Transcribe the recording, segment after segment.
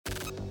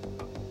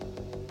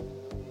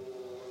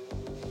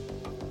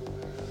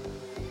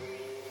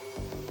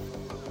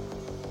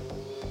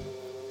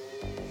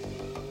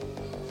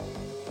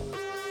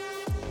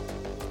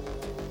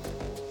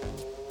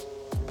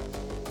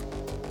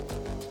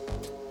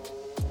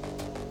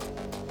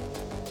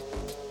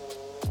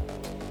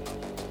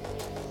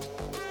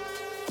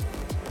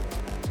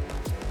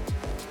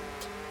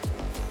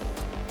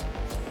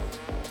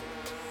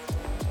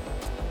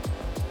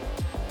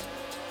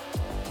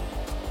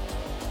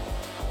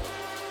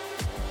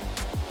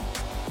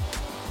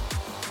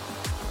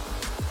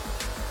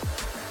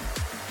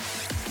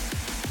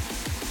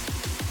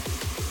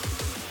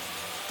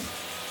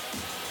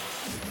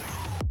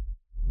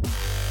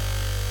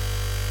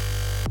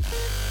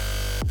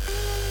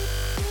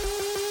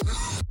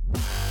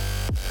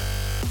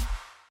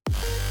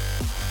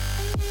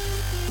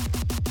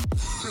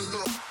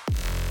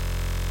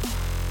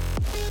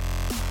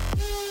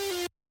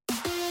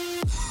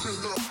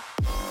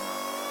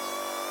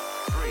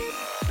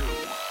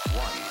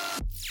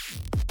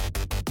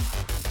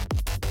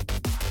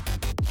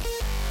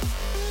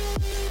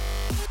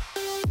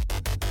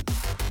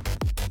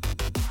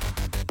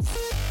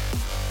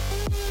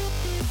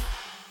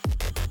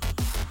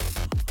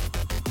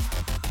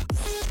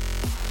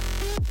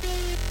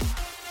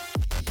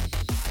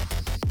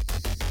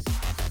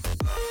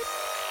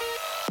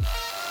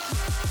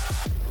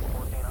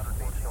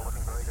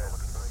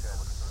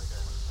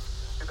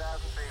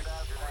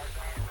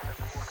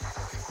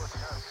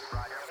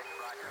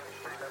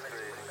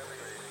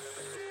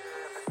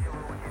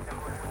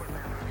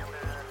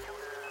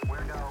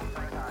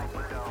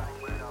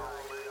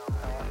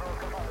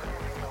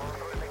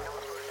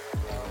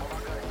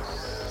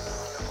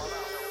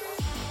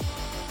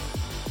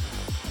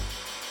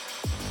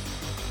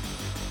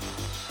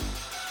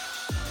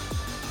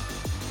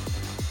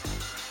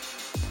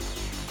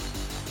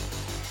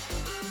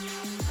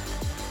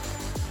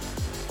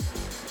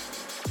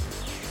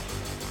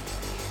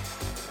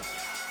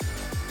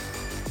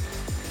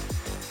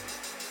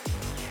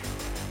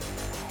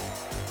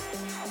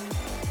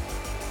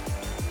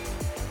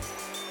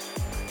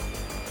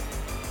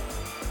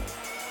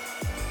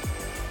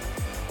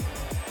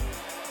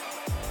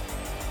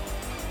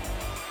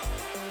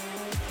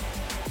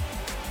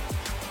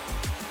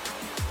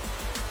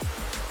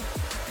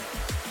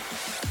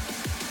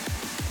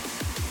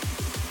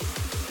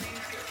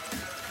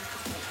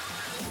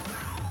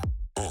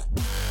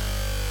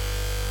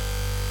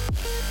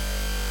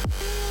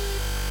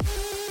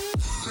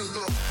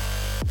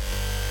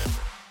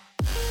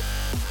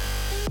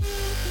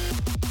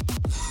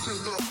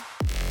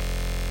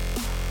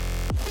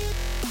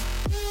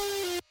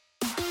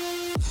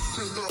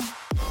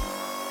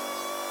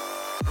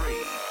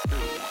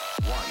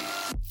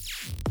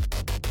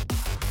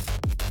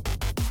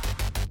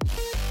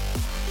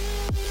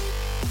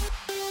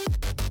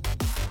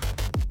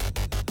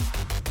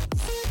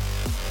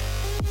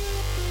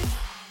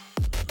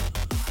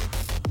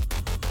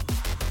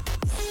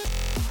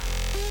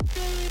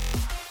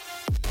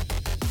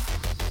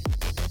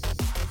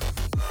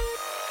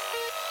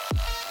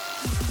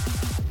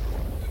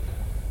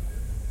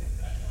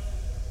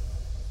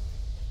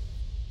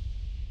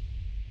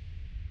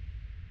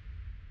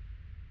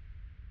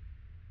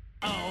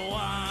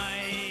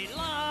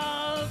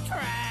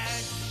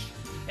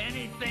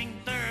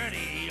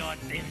or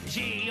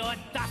dingy or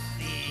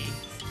dusty,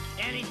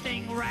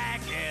 anything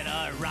ragged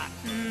or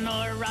rotten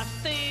or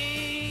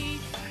rusty.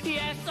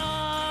 Yes,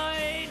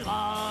 I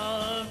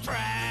love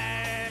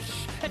trash.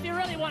 If you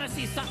really want to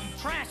see something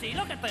trashy,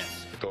 look at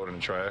this. Throw it in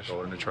the trash.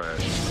 Throw it in the trash.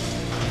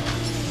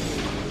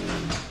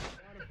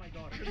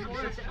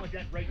 Something like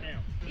that right now.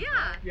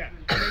 Yeah. Yeah.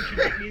 And then she'd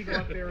make me go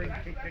up there and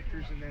take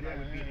pictures, and then I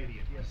would be an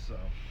idiot. Yes, so.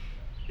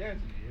 Dad's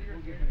an idiot.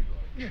 We'll give him a go.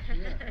 Yeah.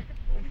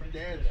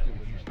 Dad's do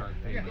when you start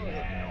thinking,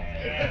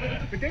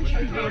 Yeah. But then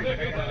she'd be like,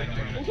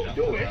 well, don't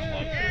do it.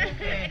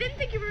 I didn't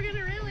think you were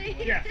gonna really.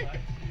 Yeah. She's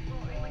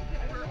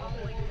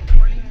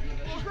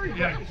very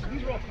good.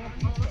 These are all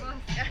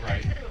compliments.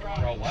 Right.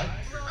 We're all what?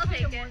 I'll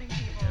take it.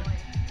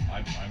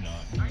 I'm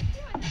not.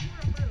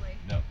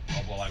 No.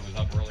 Oh, well, I was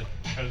up early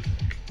because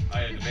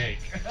I had to bake.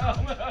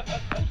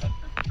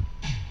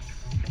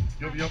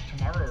 You'll be up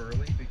tomorrow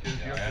early because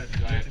Yeah, you I have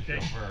have to to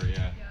take, chauffeur,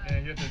 yeah.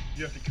 and you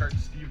have to cart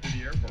Steve to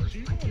the airport. So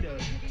you're going to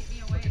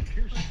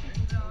Pearson.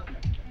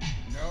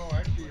 No,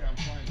 actually, I'm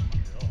flying to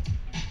Montreal.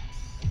 I'm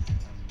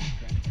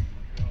transferring to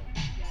Montreal.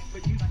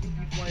 But you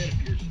fly out of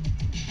Pearson.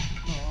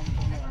 No, I'm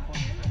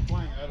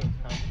flying out of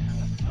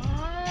Hamilton.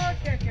 Oh,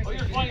 okay. Oh,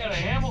 you're flying out of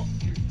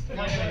Hamilton?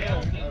 Flying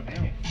out of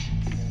Hamilton?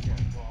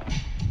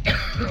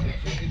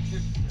 It's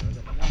just.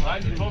 I'm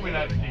glad you told me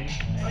that, Steve.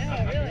 I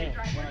know, really.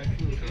 When I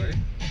flew today.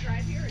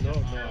 Drive here or No,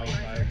 just I already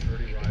ride for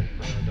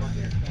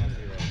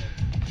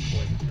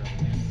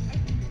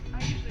I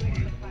usually wake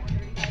up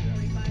at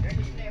 5:30,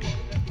 5:45. Today I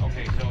woke up.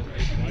 Okay, so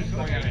if he's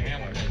going out of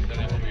Hamilton, then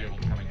I will be able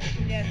to come and get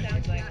you. Yeah,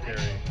 sounds like I've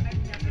never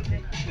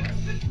been.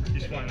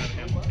 He's flying out of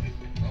Hamilton.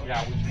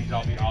 Yeah, which means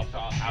I'll be also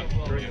out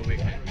during the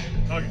weekend.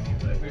 Okay.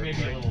 We may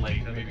be a little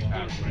late, maybe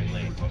fastly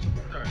late.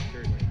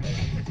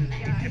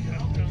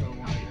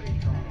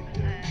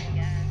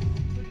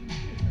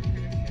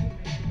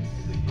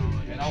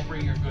 And I'll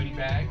bring your goodie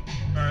bag.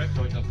 All right.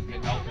 So it doesn't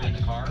get melted in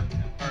the car.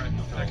 All right.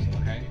 So,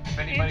 okay. If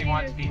anybody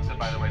wants pizza,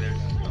 by the way, there's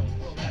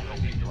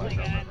pizza left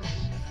over.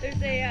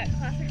 There's a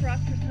classic rock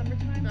for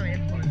summertime.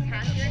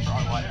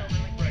 On what?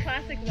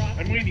 Classic rock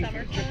I'm for waiting for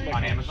summertime.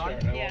 On Amazon?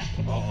 Yeah.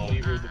 Oh,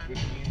 it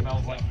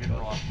smells like good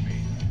rock to me.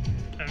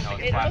 No,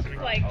 it's It classic looks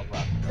rock. like Oh,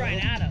 classic rock. Bryan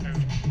Adams.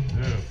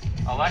 Ew.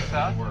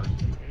 Alexa,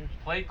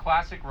 play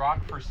classic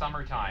rock for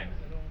summertime.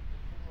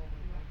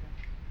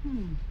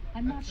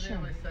 I'm not sure.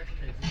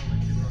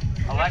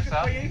 Alexa,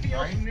 Play anything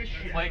else in this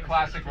shit. play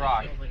classic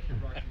rock.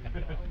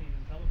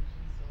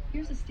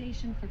 Here's a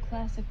station for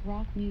classic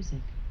rock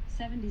music,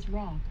 70s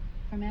rock,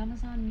 from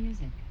Amazon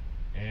Music.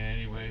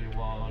 Any way you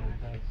want,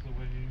 that's the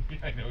way.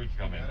 I know it's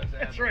coming.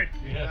 That's right.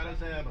 Yeah. That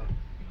is ABBA.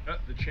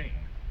 The chain.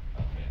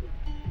 Okay.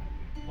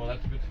 Well,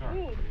 that's a good start.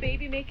 Ooh,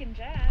 baby making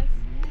jazz.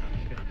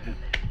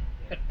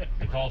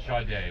 It's all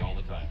Sade all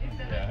the time.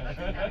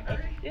 Yeah.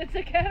 It's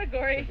a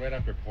category. Right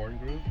after Porn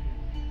Groove?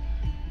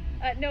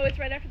 No, it's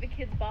right after the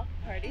kids' bop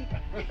party.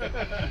 You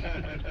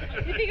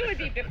think it would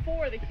be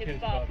before the kids'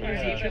 bop party?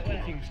 Is the chip but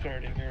looking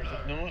starting or is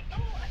it not?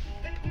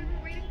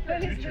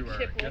 when is the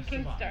chip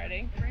looking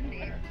starting?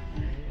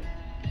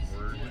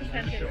 It's the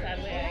sentence,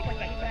 sadly, I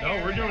expect that. No,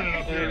 we're doing it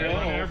up there. I know.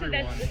 Not So everyone.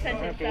 that's the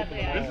sentence,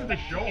 sadly, I This is the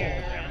show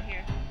hear hole. around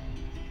here.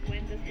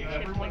 When does the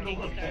chip looking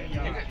start?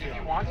 If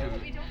you want to,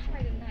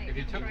 if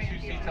you took 2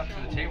 seats up to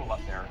the table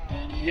up there,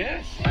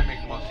 Yes. might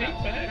make the most Take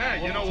sense. back. Yeah,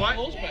 you know Well, what?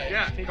 close bags.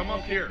 Yeah, Take come them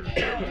up here.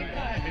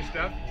 Hey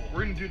Steph,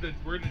 we're gonna do the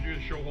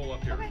show hole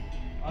up here.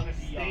 On the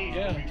stage.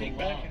 Yeah, take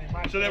back.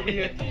 So that we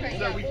can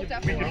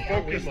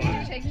focus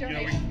on,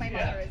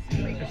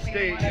 we can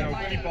stay,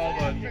 keep all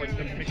the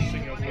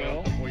mixing of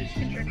the voices.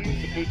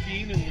 The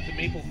poutine and the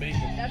maple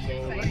bacon. That's So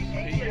let's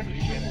exciting. take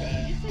the shit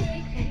back.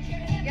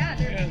 Yeah,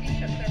 there's Yeah. beef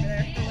chips over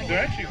there.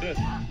 They're actually good.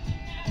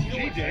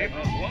 Gee, Dave.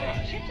 Wow.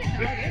 Chip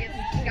technology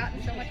has gotten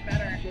so much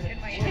better in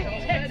my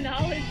childhood.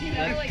 Technology, you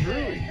know, like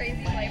really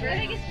crazy flavors. I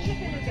think it's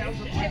chip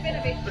innovation. Chip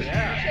innovation.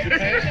 Yeah. Chip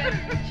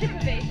innovation. Chip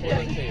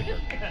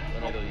innovation.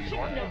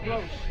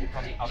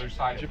 From the other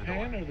side of the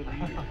door. Japan are the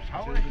leaders.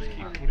 So they just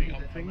keep putting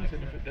up things,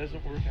 and if it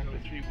doesn't work after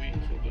 3 weeks,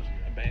 they'll just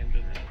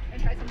abandon it.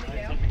 And try something Find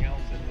new. something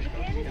else in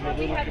Japan the is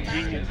probably little have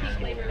convenience masterpiece store.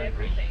 flavored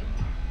everything.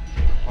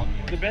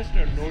 The best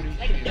are Nordic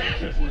Like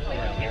masterpiece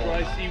flavored.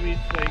 dry seaweed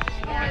flakes,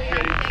 Yeah, and yeah,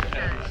 and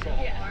makes salt.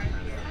 sense. Yeah.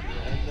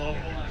 And I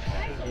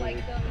also like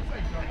them.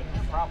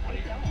 Probably.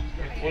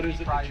 what is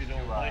it that you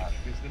don't like?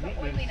 Because the meat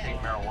is Take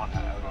marijuana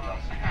out of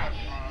us.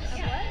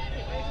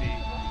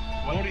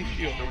 What? Nori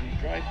shield,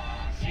 dried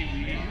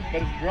seaweed,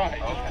 but it's dry,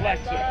 it's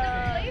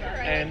flaxseed,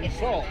 and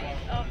salt.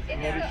 Oh,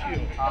 it's Nori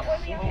shield. the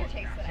oily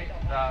aftertaste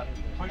that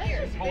I don't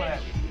like. Pull it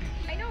out.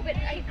 I know, but I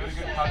Give it a good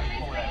for tug some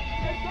and pull it reason out. I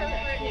prefer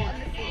it on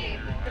the seaweed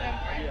that I'm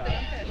fish. I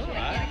can't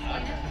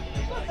explain it.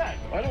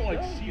 I don't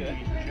like seaweed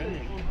in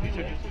general. These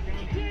are just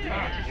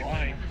dry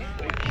flakes.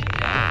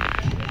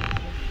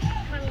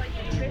 Kind of like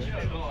the fish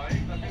food. Oh, I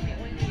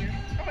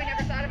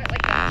never thought of it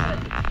like that.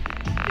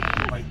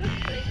 But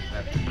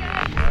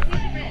yeah, you can see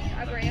them at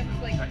a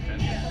Graham's, like at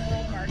the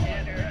World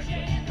Market or.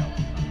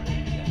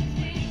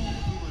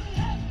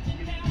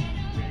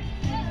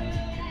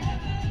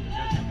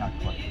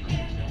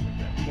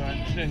 So I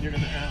understand you're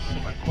going to ask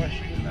some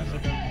questions about the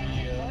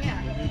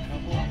yeah. The new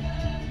couple.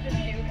 The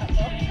new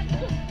couple.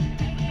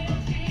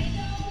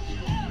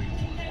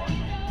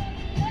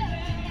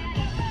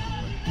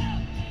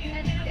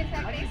 And it's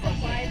at Mesa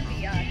Wide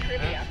the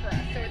trivia for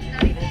us, so it's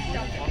not even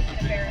stuff that we can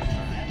embarrass us.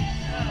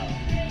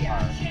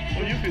 Yeah.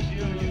 Well, you could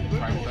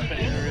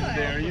spare in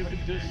there. You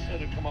could just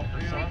sort of come up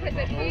with something. We're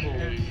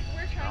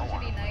trying to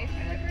be nice to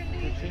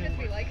Brittany because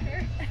we like her.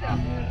 So.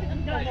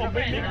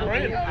 Big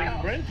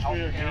Brent's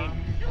fair game.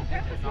 No,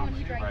 Brett was the one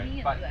who dragged me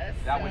into this.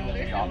 That would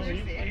There's be no awesome.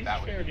 mercy. That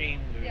would Fair be game.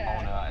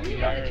 Yeah. we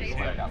Yeah. just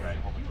let out a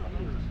whole bunch of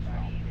others as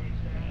well.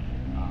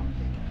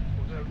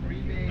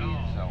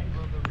 So,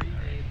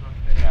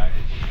 yeah,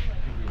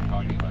 we were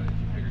talking about it. We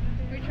figured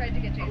We tried to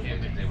get Jason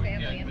with his family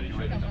and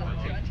come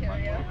up to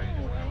Ontario.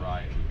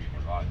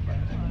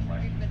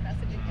 We've been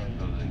messaging him.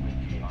 So that we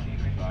can on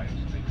either side, so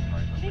they can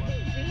try They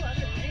something. can do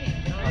other things.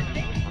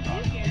 They can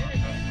do here.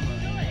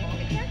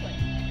 Exactly.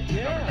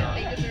 Yeah.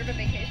 They deserve a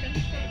vacation.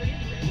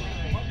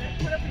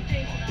 Put up with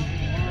Jason.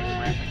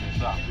 Ramping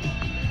this up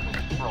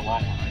for a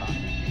long time.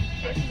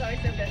 Jason's always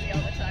so busy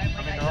all the time.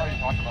 I mean, they're already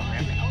talking about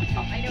ramping up.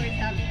 I know he's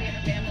happy being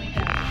a family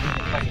dad.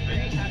 It's like He's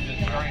very happy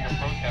it's being starting to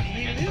protest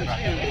against the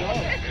fact that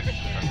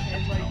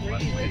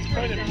It's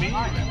kind of mean.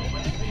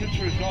 It's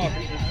for his dog,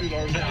 it's for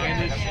our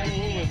and his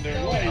school and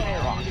their life.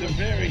 It's a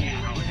very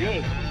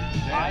good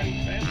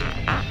family.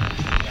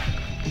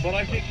 But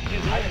I think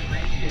his own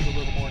was a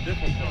little more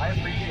difficult. I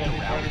appreciate So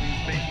he tried to be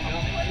spacing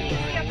out. He has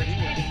the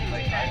opportunity to do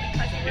that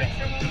because he works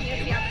so well. He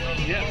has the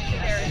opportunity to go through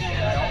there and do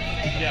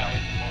that. Yeah.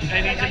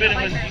 And he's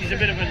a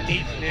bit of a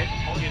neat knit,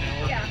 you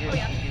know. Yeah, oh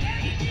yeah.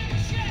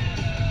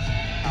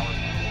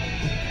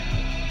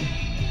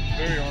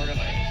 Very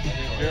organized.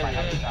 Very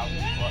organized. I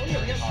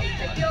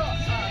feel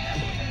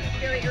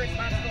very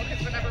irresponsible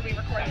because whenever we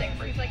record things,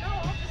 he's like, oh,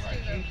 I'll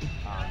just do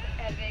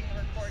the editing, the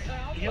recording.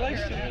 He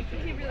likes to.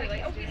 He really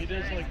likes to. He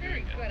does like very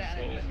doing good that.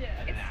 at it.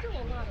 It's still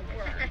a lot of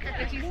work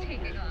that he's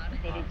taking on.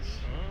 But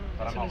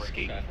it's an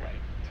escape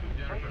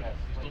from it.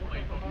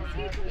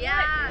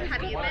 Yeah,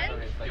 have you been?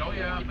 Oh,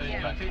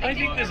 yeah. I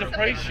think there's a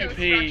price you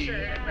pay.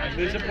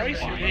 There's a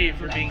price you pay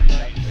for being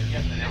nice.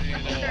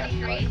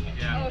 33?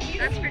 Oh,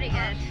 that's pretty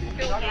good.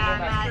 Yeah,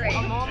 that's great.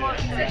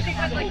 Especially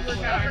when like we're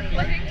not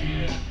recording.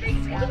 They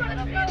still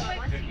don't know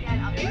what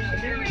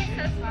Sherry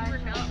says when we're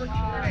not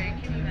recording.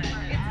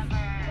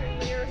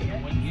 It's hilarious.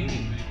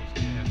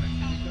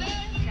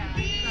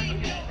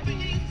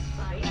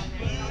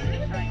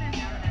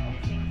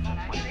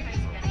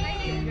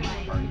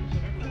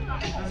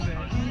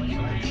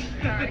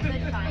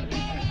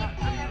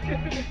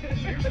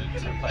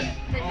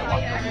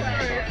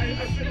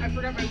 I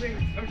forgot my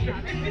wings. I'm sure. I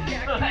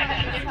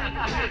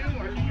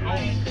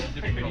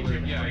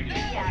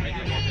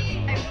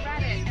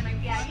read it and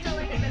I still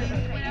like a bit of a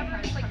whenever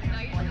it's like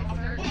night and I'll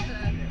start to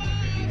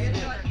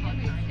watch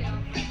movies too.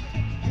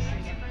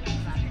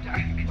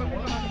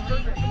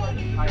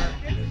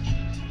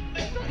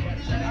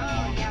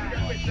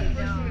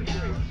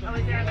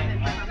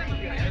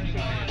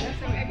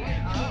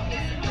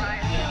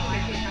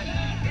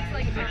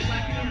 It's like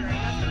Black Mirror.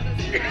 That's what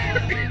this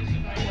is.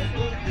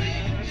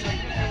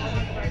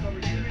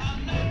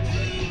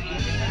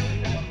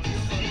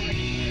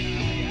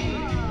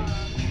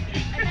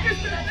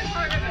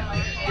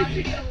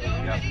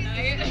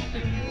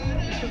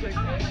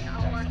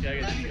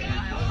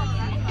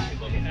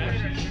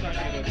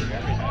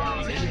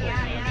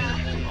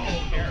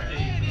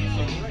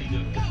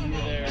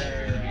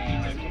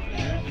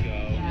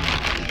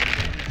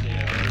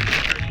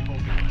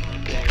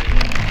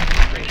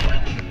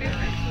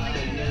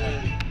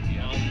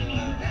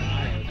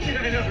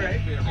 I know, right?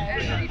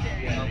 Every day.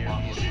 I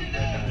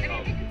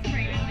mean, if it's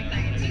raining like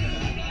 90.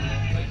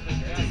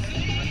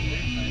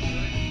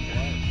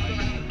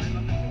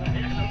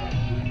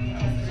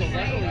 So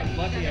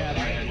lucky I had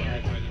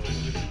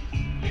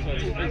so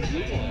it's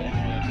legal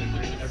every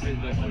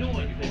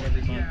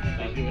month they do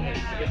it.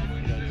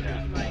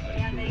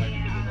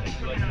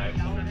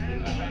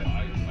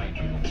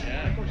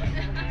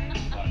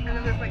 And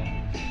then there's like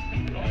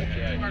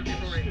more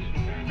people rating.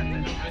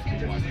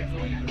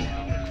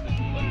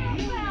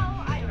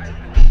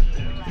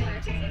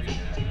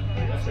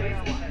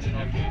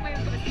 My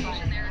husband was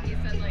stationed there and he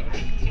said like,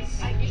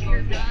 if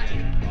you're not in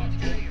the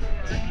military or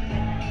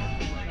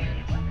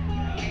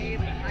pay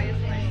the highest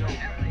price for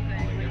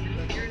everything, like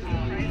here's the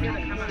price. Yeah,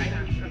 come on, I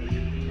know.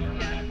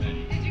 Yeah.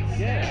 Did you?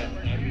 Yeah.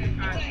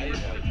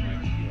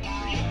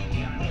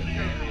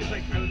 It's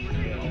like I was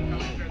looking at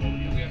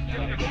Is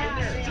that your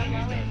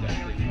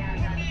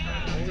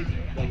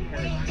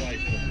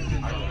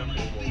I love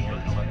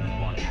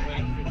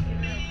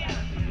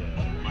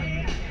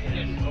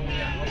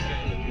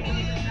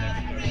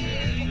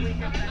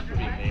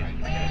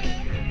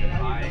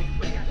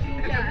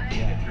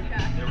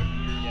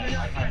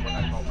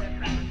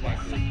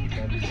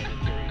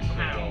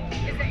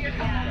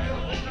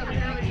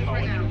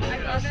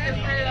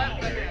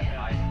it.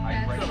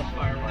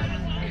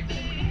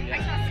 I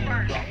saw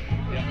Spark.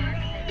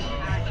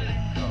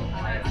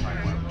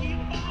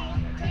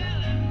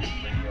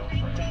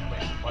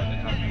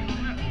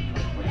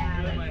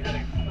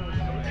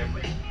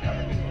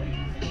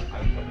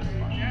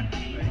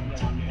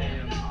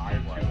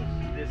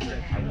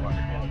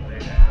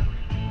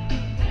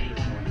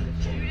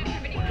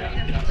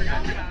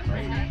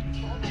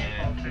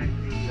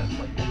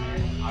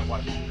 Yeah,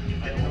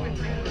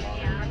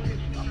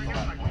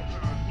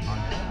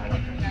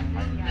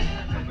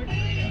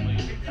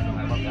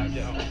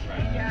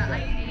 I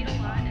ate a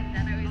lot and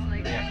then I was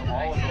like,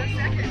 all of those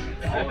seconds.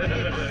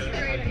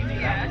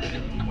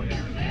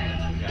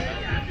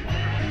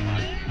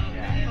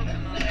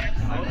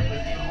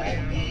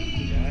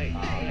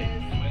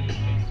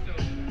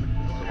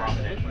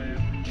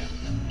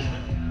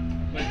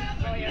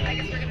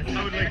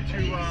 I would like to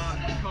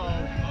call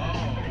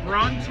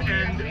Brunt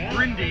and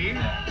Brindy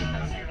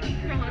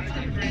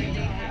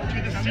to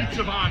the seats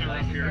of honor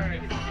up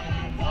here. We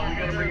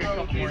gotta bring a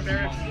couple more. What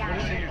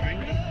is it you're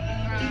drinking?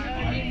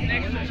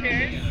 Extra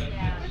chairs.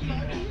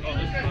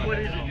 What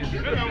is it?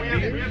 No,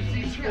 we have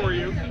seats for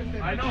you.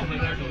 I know, but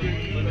I've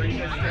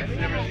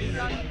never seen it.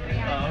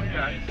 Oh,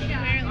 okay.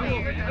 I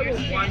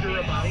will wander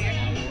about.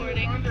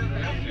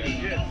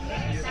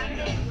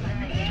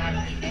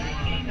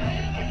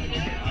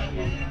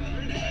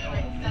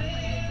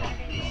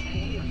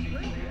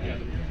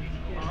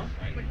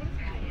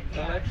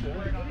 Alexa,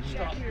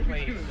 stop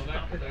playing.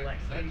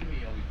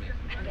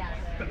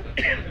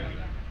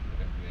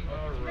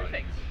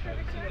 Perfect.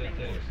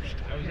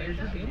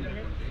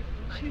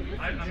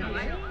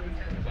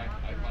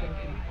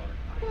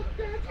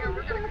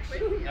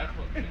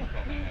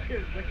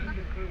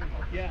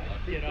 Yeah,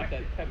 get off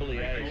that pebbly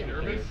ice.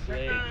 Nervous?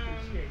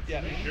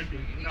 Yeah, it should be.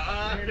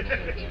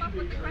 Who came up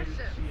with the questions?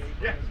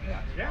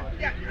 Yeah.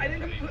 I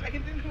didn't put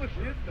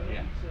this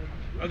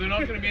though. Are there not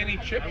going to be any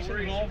chips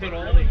involved at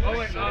all? Oh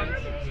wait,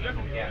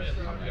 Stephanie. Yes.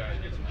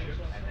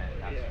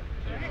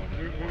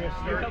 We will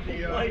start the.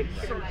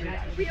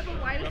 We have a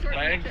wide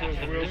assortment of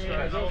chips. We'll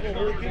start.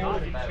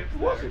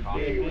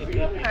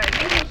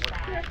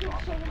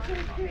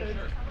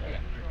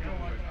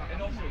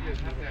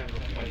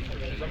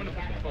 I'm gonna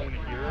put the phone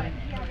here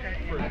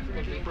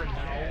for now.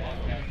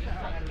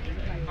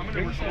 I'm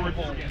gonna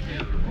record this.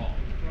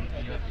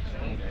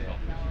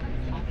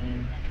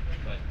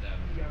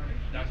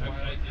 That's what I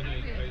did.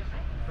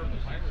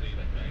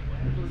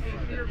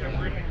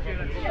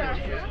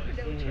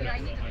 I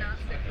need to not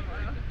sick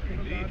tomorrow.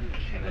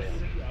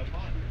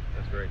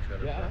 That's very true.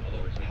 Yeah.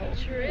 It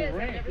sure is. I've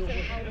never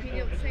said a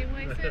jalapeno the same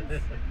way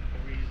since.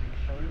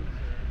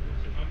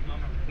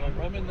 No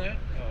rum in that?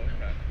 Oh,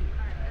 okay.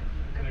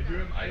 Can I do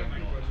him? I don't know.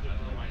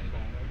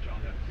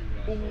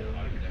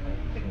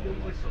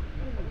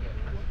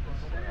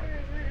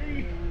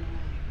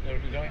 Now,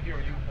 we got here,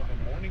 you have a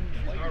morning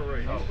flight. All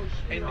right.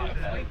 And a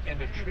flight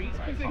and a treat.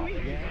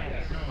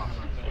 Yes.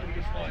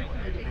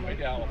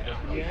 Big elephant.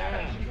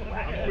 Yeah.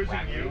 I'm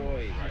quizzing you.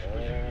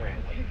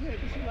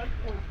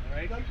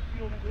 Right?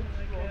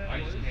 I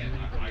just can't.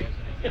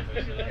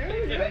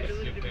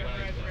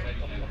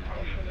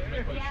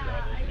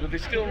 Do they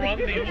still run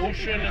the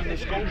Ocean and the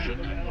Scotian?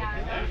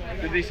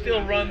 Do they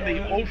still run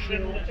the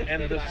Ocean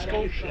and the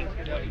Scotian?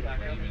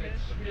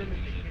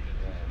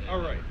 All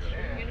right.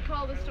 You're gonna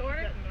call the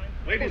store?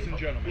 Ladies and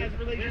gentlemen.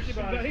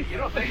 You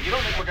don't think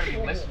we're going to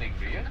be listening,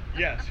 do you?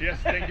 Yes.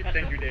 Thank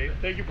you, Dave.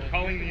 Thank you for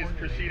calling these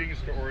proceedings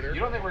to order.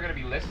 You don't think we're going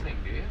to be listening,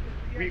 do you?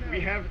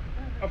 We have.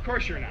 Of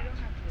course you're not.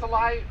 It's a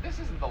live. This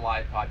isn't the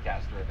live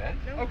podcaster event.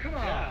 Oh come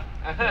on.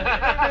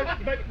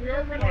 But we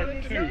are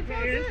running two.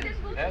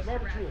 Yes?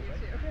 Robert's rules.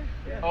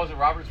 Oh, is it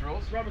Robert's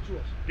rules? Robert's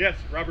rules. Yes,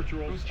 Robert's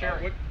rules. Who's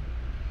chairing?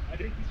 I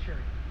think he's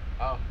chairing.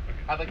 Oh,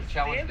 I'd like to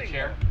challenge the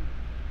chair.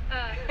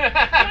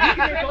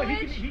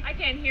 Privilege? I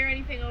can't hear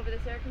anything over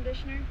this air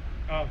conditioner.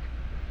 Oh.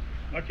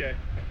 Okay.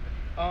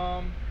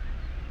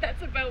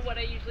 That's about what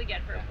I usually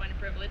get for a point of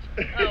privilege.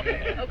 Oh,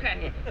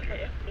 okay.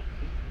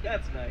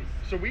 That's nice.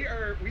 So we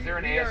are. Is there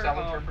an ASL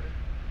interpreter?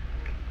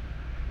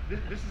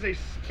 This is a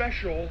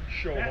special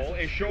show hole,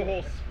 a show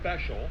hole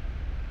special,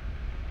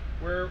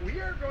 where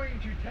we are going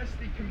to test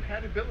the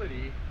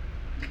compatibility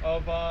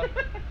of of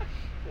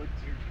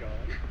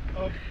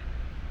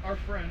our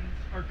friend,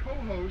 our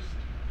co-host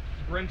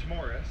Brent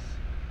Morris,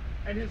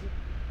 and his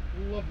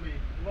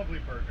lovely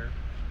partner,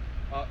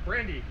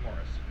 Brandy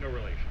Morris, no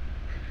relation.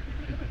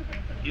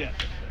 Yes.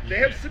 They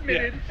have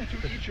submitted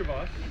to each of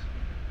us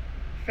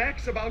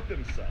facts about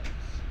themselves.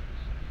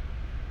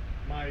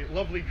 My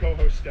lovely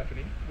co-host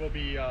Stephanie will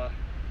be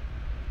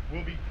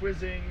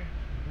quizzing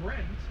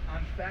Brent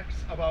on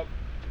facts about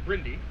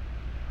Brindy,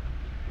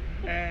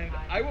 and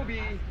I will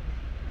be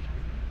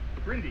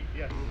Brindy.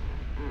 Yes.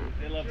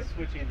 They love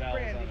switching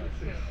vowels on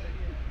us.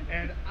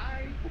 And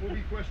I will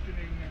be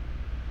questioning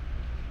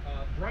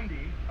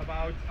Brundy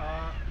about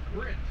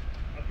Brent.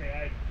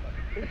 Okay,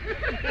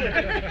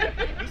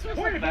 This was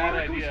Point a of bad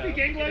order, idea. speak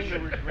English. I'm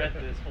gonna regret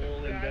this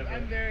whole endeavor.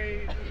 I'm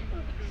very.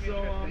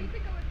 So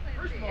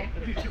first of all,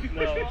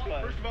 No, it's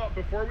fine. first of all,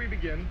 before we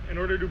begin, in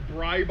order to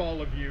bribe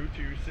all of you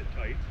to sit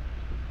tight,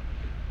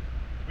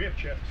 we have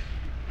chips.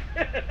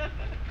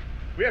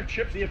 We have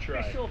chips The to try.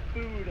 official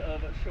food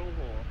of a show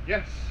hole.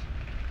 Yes,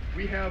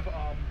 we have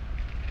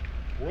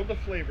World of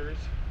Flavors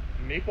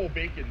maple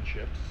bacon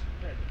chips.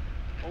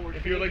 Oh, we're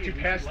If you would like to Canadian,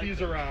 we pass should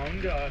these like them.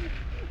 around,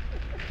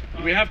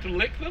 Do we have to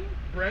lick them?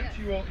 Brent, would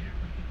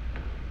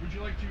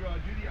you like to do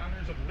the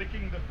honors of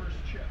licking the first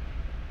chip?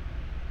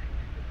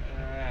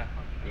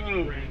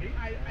 Oh, Brandy?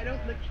 I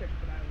don't lick chips,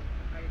 but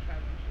I would try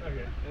one.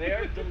 Okay. They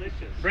are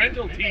delicious. Brent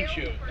will teach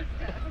you.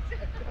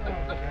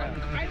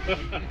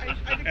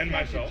 And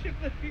myself.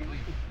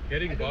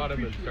 Hitting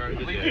bottom and starting I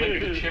to believe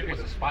dig. Lick Chip was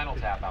a Spinal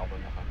Tap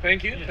album.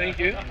 Thank you, thank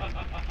you.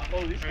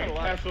 Oh, these got a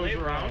lot of Pass those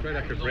flavor. around. Right,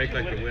 I could break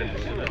like the wind,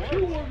 wasn't it?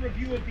 Two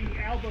review of the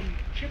album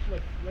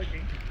Chiplet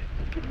Licking.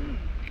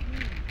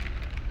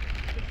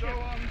 So,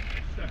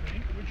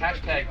 Stephanie, would you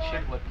Hashtag like to,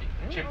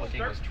 chip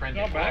licking was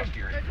trending Not bad. last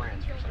year in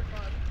France or something.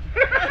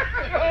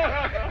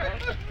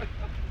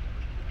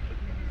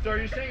 So are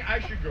you saying I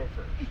should go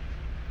first?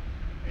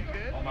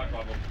 All my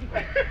problems.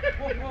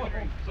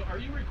 So are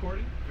you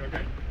recording?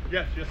 Okay.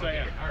 Yes, I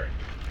am. All right.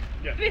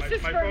 Yes, This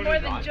is my for phone more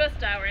is than on.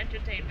 just our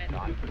entertainment.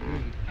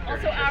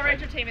 Also our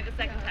entertainment the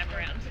second time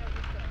around.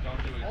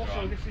 Don't do it, Also,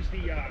 John. this is the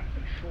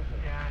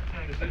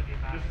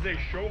This is a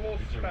show hole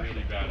It's a special.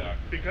 really bad actor.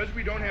 Because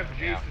we don't have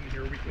Jason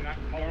here, we cannot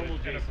call Normal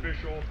it an Jason.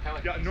 official. Kinda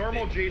like Yeah, this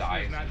normal big Jason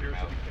dice is not in here, your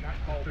so mouth. we cannot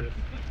call this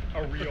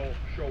a real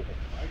show hole.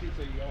 I can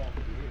say y'all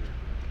for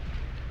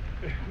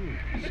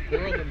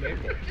Squirrel and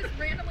maple. Just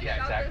randomly Yeah,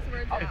 shout exactly. those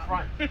words Up out.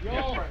 front. Y'all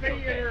Up front,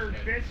 theater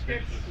okay.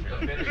 biscuits.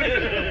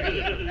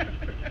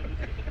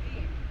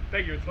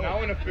 Thank you. It's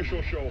now an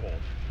official show hole.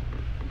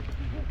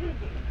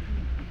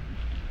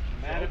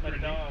 Mad at my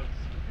dogs.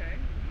 Okay.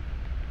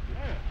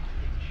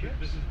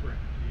 This is Brent.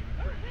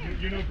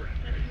 You know Brent,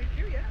 right?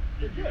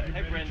 You're good.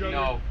 Hey, Brent.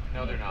 No,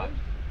 they're not.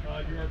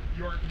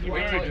 You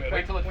Wait are till, in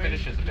wait till it fact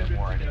finishes a bit planning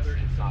more to and do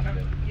it's not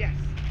good. Yes.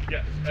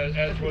 Yes,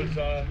 as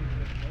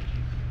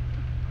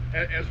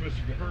was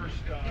first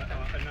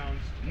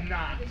announced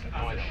not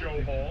on the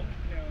show hall.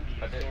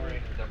 But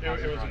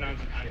It was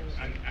announced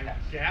on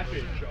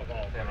gaffage of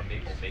all They have a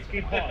things. maple bacon.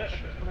 Skipage.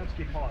 Pronounced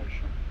skipage.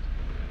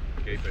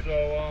 Gapage.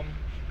 So,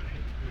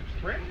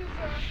 Brent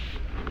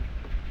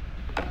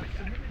has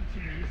submitted to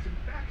me some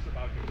facts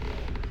about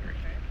himself.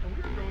 And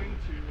we are going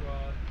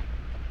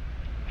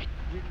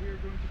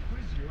to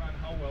quiz you on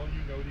how well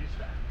you know these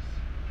facts.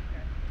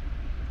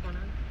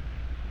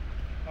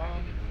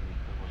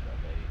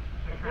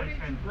 According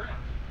to Brent,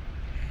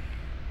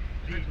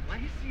 the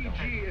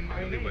TCG in my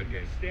Hollywood name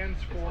game.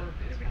 stands for it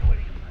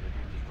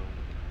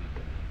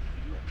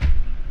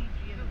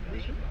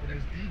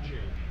is DJ.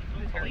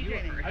 I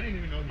didn't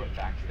even know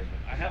that.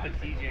 I have a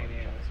DJ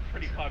name. It's a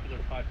pretty popular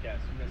podcast.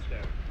 You missed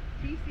out.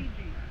 TCG.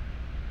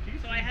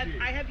 So I TCG.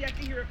 have yet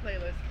to hear a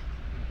playlist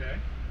Okay.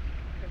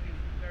 because he's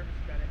nervous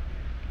about it.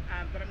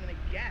 But I'm gonna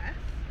guess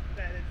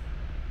that it's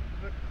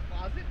the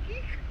Closet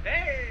Geek.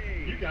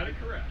 Hey! You got it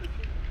correct.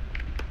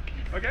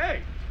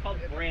 Okay. It's called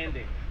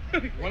branding.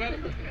 One out of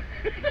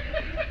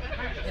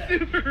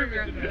Super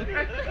weird.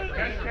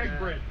 Hashtag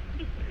Brent.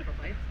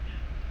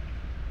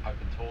 I've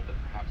been told that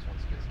perhaps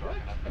once it gets dark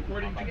enough, they will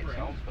According come to by Brent.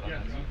 themselves, but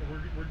Yes, I'm not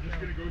we're just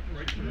gonna go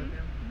right through it. They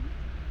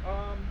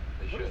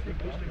What is should. the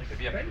most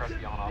Maybe you have to press the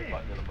expensive on-off thing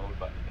button or the mode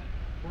button again.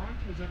 Brent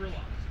has ever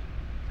lost?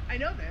 I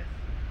know this.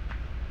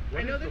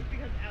 What I know is this the-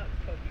 because Alex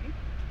told me.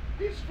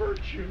 His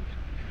virtue.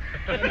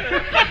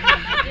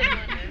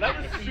 That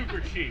was super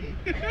cheap.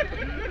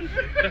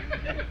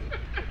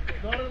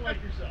 Not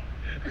unlike yourself.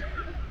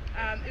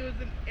 It was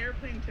an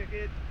airplane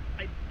ticket.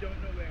 I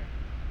don't know where.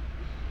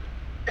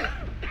 Is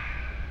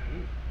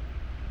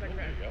that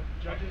correct?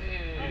 Judges,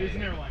 it is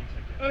an airline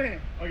ticket. Okay.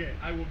 Okay,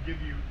 I will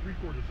give you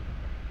 3/4 of the point.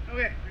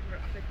 Okay.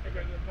 I'll take the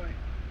point.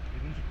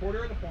 You lose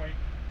 1/4 of the point,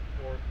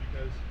 or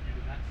because you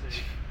did not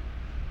say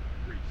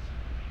Greece.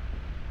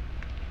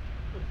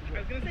 I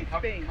was gonna say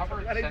Cover- Spain.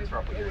 cover so I didn't censor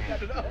up with know your what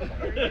hand. that at all.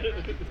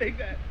 Take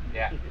that.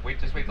 Yeah,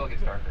 just wait till it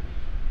gets darker.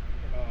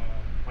 Um,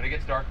 When it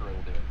gets darker,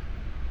 it'll do it.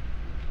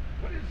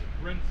 What is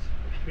Brent's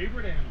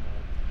favorite animal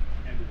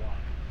and why?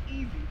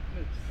 Easy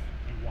moves.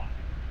 And why?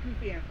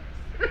 Goofy antlers.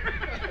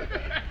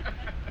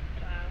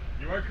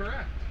 You are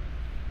correct.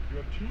 You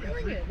have 2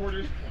 Killing it.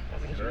 3/4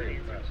 That's very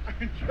impressive.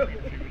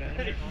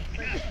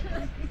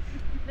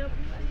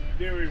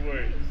 Very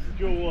words.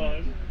 Go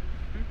on.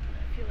 I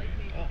feel like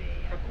maybe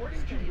they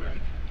According to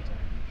Brent,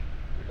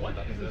 what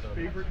Well, is his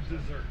favorite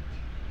dessert?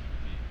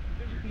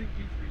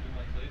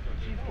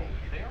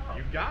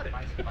 You got it.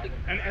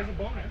 And as a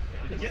bonus,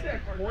 to get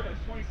that 1/4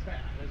 point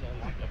back,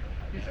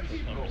 he says he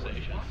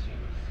Conversations.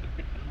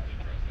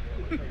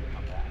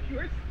 You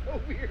are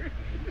so weird.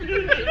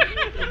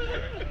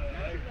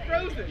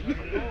 Frozen.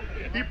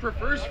 He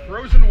prefers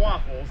frozen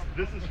waffles.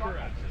 This is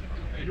correct.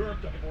 You're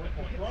up to 4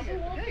 points.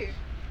 Hey,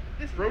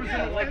 this Frozen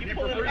yeah, like I'm you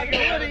pulling prefer it to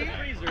out get of it the in the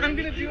freezer. I'm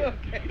gonna do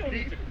okay. You don't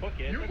need to cook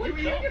it. You Right?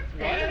 eat it.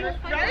 Right?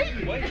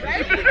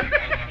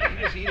 You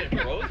just eat it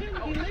frozen? He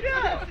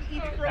lives and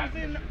eats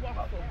frozen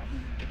waffles.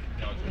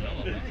 No,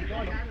 it's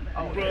mellow.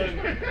 Oh,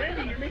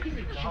 Randy, you're making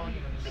me cheese.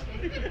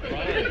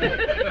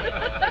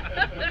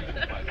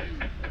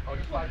 Oh,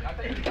 just like, I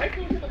think I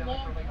go to the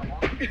long.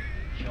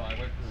 No, I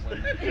went for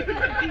one.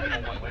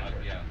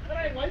 Yeah. But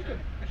I like them.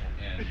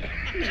 And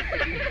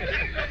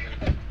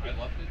I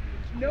loved it.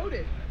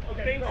 Noted.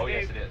 Okay. Oh,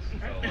 yes, it is.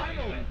 And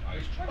finally,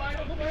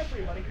 final for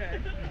everybody. Okay.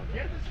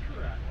 Get this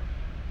correct.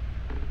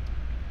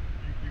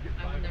 You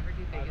I will never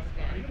do Vegas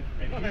again.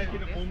 And he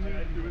can only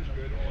do as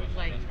good.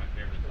 Like,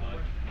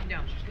 no,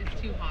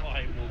 it's too hot.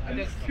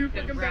 The,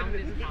 Super the ground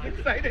is competitive. hot.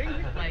 Exciting.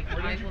 Like,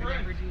 What I did you will bring?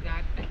 never do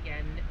that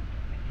again.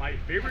 My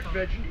favorite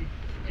veggie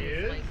It's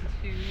is like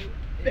too.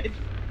 Veg.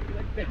 You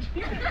like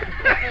veggie?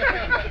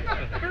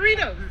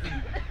 Burritos.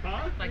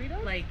 huh? Like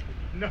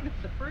No.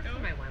 the first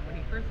time I went, when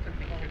he first took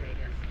me to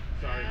Vegas.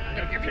 Sorry, you Like have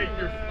to take everything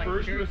your was like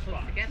first very close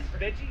response. together.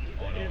 Veggie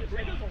and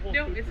burritos a whole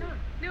No, food it's group. not.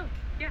 No,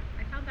 yeah, I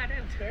found that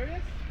out.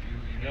 Asparagus?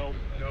 No.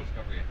 Nope.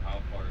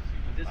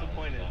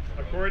 Disappointed.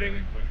 According,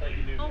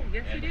 Oh,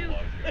 yes, you do. Yes,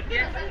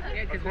 yeah,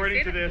 'cause we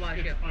according stayed to at this,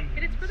 Bellagio. it's onions.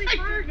 And it's really I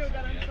hard. didn't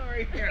know that. I'm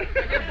sorry. Here,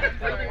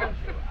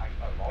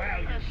 Wow,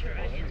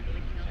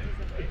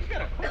 You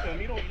gotta cook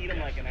them. You don't eat them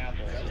like an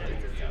apple. Or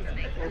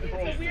It's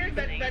frozen. weird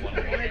that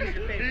orange is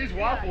your favorite. these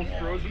waffles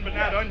frozen, but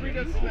not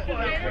onions.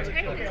 And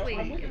technically,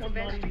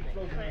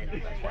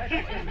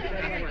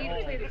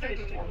 it's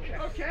vegetable,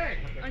 Okay.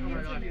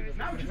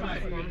 Now it's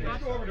time.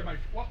 Let's go over to my.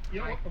 Well, you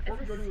know what? Before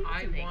we go to.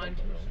 I want,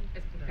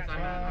 it's because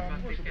I'm a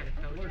big fan of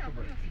coach.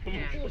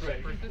 And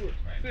versus,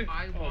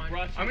 I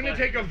want. I'm going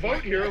to take a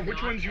vote here of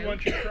which ones you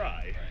want to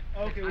try.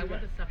 Okay, I what do want you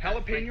got? the stuff that's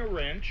Jalapeno like,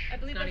 ranch I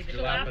believe Not that's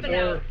even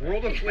jalapeno. or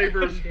World of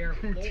Flavors They're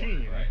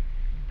poutine.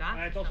 that's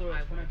It's the also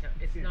stuff I want to.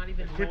 It's not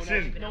even.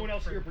 Poutine. No one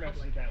else here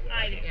pronounces it that way.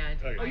 I do. And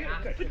Okay. Oh, yeah,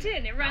 I good.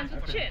 Putin, it rhymes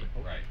with chin.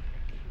 Right.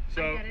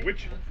 So,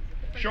 which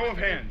show of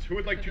hands? Who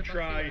would like to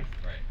try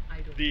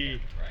I don't the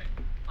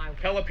I will.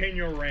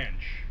 jalapeno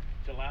ranch?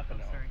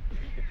 Jalapeno.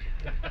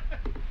 Sorry.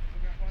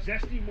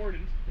 Zesty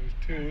Mordant.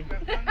 Two.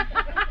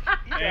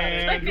 My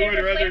And who would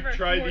favorite rather flavor.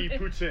 try the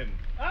poutine?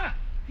 Ah,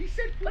 he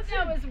said But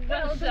that was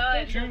well done.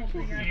 It's well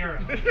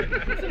done.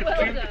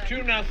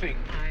 2-0.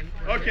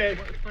 Okay,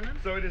 What's going on?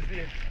 so it is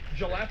the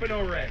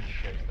jalapeno ranch.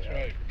 That's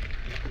right.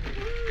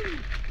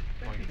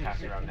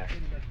 Pass around next.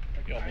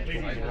 Y'all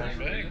believe me, we're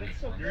big.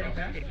 You're in a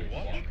pass?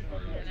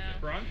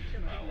 Ron?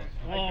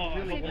 Oh,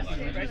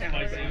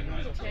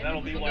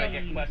 that'll be why I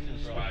get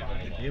questions.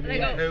 Give me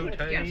There a you go.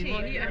 two, Yeah,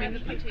 Tony. I mean, you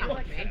can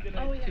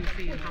come with me to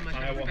see how much I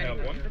I'm will spending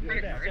have one. on your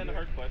credit Send a card.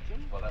 hard question.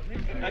 Well, that's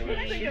I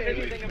couldn't think of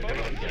anything about it.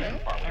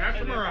 Ask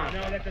them around.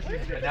 No, that doesn't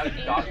exist. And now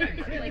you got it.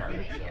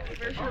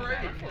 Where's your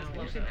right?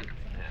 Yeah, it's just like.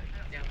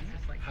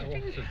 How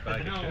old is this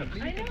bag No, of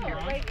chips? I know,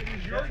 like, it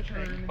is your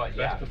turn But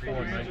yeah, That's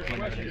before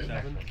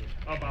 1997.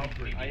 about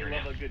I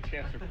love a good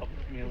chance for public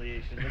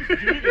humiliation.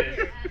 Let's do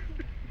this.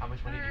 How much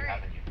money do you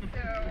have in you?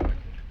 so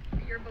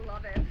your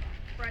beloved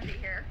Brendy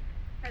here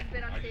has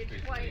been on I stage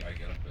just twice basically, I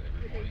get up every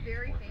with a morning,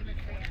 very 4:30 famous in the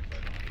morning, band. so I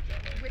don't have a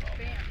jet lag Which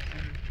problem. band?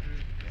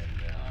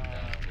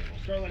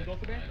 And, Starlight little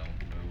Gopher bit, Band? I don't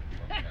move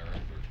from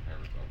Paris or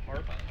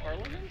Paris over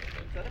Parliament?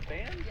 Is that a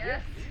band?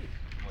 Yes.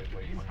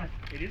 Wait,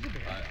 It is a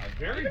band. I'm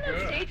Very You've been on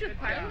good. stage with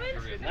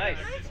Parliament? Nice.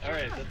 All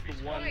right, that's the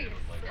one. Twice.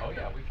 Oh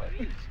yeah, we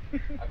played.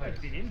 I played.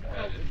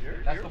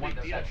 You're That's a the one.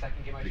 big That deal.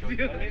 second game I showed you.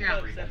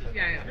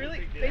 Yeah. Really?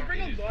 They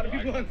bring a lot of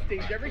people on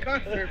stage every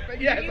concert, but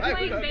yes, Are you I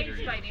playing would.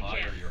 bass by any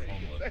chance?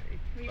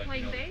 Were you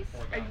playing bass?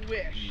 I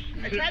wish.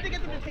 I tried to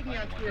get them to take me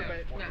on tour, but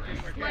it No,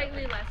 didn't work out.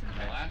 Slightly less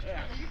intense.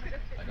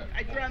 I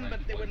run, but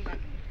they wouldn't let me.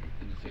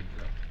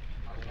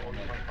 So,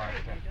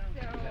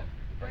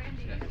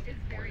 Brandy is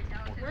very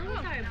talented. Where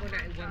was I when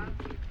I won?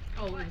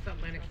 Oh, it was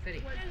Atlantic City,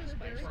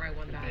 where I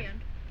won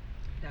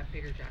that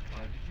bigger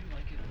jackpot.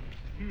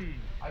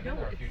 I've been No,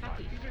 there a it's few sucky.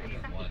 times. It's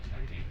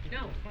sucky.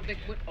 No, like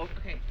what?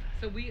 Okay,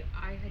 so I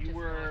had You just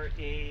were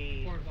bought a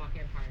Boardwalk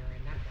Empire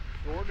and that.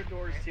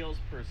 door-to-door Right.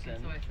 salesperson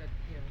And so I said,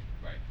 you know,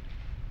 Right.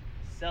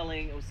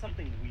 selling, it was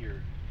something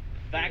weird,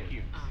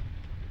 vacuums.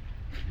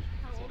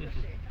 How old is she?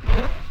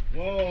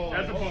 Whoa.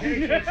 That's a Oh,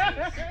 vocation.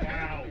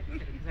 wow.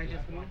 because I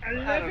just won. I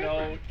don't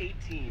know,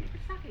 18.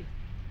 It's sucky.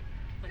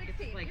 Like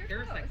 16, it's like you're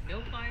there's like no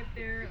vibe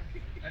there.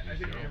 I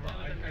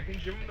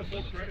think give him the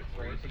full credit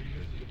for it, but he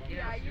misses the bonus.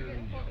 Yeah, you get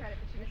full credit,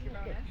 but you missed your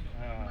bonus.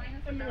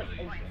 Minus a thousand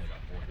points.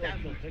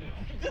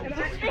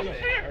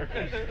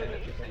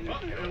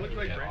 It looks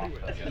like Brandy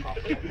would.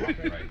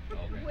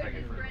 What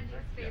is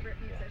Brendy's favorite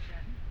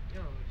musician?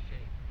 Oh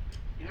shit.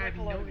 You don't have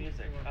a lot of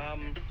music. No.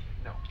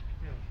 No.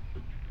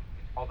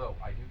 Although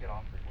I do get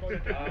offered.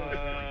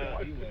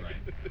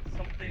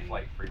 Something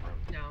Flight free room.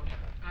 No.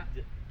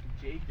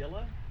 Jay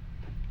Dilla?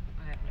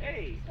 I have no.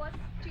 Hey. Plus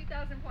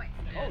 2,000 points.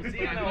 Oh,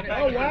 see, I now wanted- back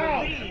Oh in the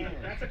wow. lead.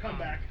 That's a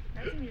comeback.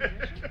 That's a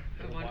musician.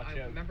 I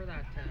remember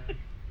that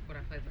when I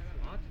played the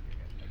slot.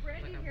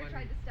 Brandy Like, I here won-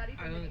 tried to study I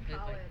something only in played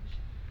like college.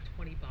 $20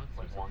 or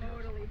Like something.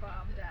 Totally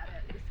bombed at it.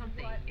 It was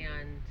something, What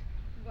and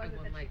I was it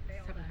won that like you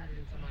failed at? 700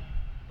 and some odd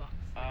bucks.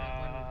 Like, I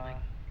won like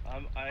off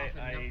of I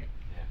nothing.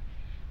 Yeah.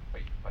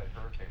 Wait, but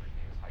her favorite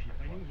game is Hiker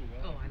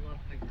Flush. Oh, I love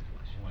Hiker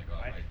Flush. Oh my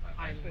god.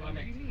 I love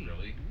it.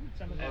 Really?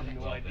 I have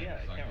no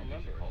idea. I can't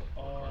remember.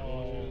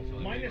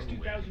 Minus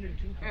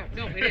 2002. Oh,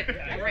 no, it is.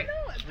 You're right.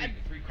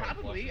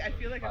 Probably. I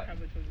feel like I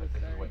probably told you But this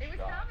this is story. what It you was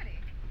got. comedy.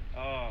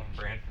 Oh,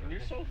 Brantford.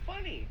 you're so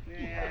funny.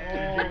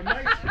 Yeah. Oh,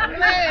 nice.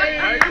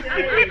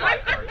 Hey!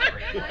 Nice. Five.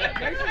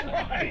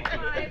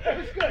 That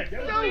was good. That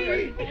was So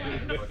really weak. good.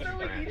 So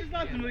like, he just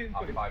lost a million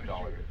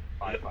 $5.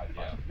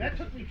 Yeah. That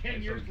took me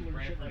 10 years to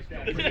learn shit like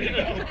that.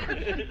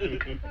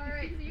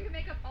 Alright, so you can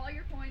make up all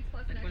your points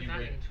plus an What's extra.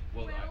 that?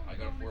 Well, I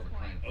got a 4 of a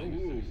kind. Oh.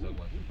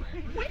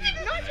 We did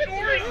not get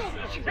scoring.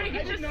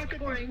 I did not get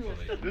scoring.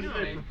 This is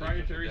a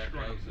proprietary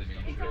scoring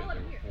system. It's all up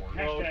here.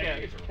 Hashtag,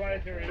 it's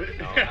proprietary.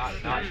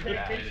 Not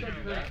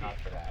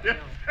for that.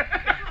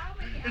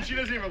 And she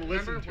doesn't even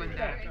listen Remember to when it.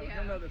 that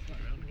I know this one.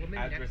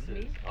 woman next to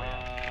me? Oh,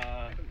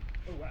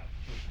 wow.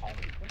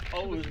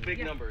 Oh, it was a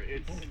big number.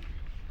 It's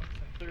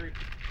 30.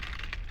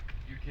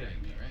 You're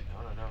kidding me, right?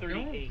 No,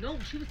 38. No,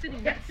 she was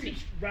sitting That next to me.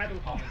 seems rather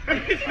hard.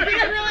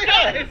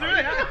 It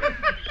really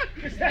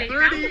does.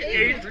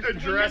 38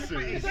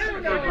 addresses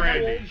for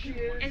Brandy.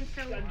 And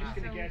so, I'm just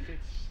gonna guess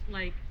it's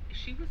like,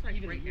 she was like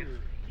even a right year next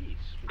to me. apiece.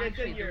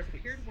 Actually, there was a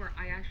period where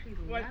I actually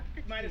What? left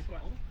the Minus table.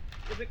 one.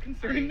 Is it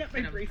concerning that my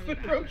And I'm bracelet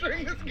coming broke back.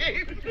 during this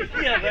game?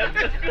 Yeah,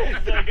 that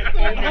feels like an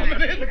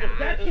omen.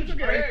 That's It's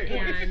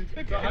okay. And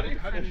So how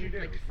did she do?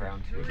 like,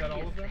 Was that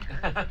all of them?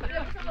 It was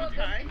a little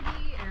bit,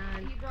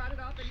 and he brought it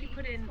up and she he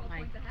put in 12 like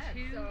points ahead.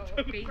 2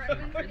 So base Brett wins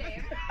the numbers.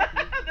 game.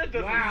 That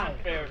doesn't Wow.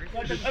 seem fair.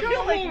 Like I a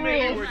feel like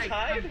maybe And, we're like,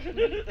 tied.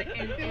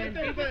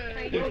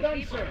 and Well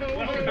done, sir.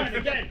 Well done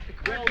again.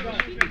 Well done.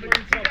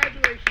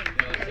 Congratulations.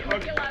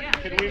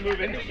 Can we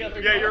move in together?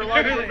 Yeah, you're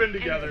allowed to move in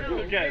together.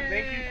 Okay,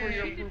 thank you for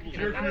your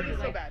approval. That wasn't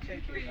so bad,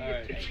 thank you.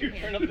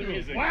 Alright, turn up the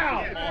music.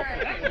 Wow.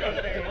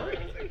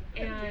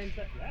 And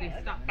they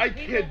stopped. I the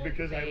kid table,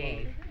 because I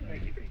they, love.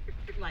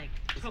 Like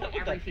took Not what that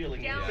everything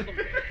feeling down, is.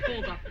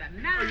 pulled up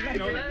the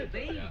mat.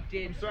 They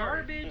did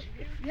garbage,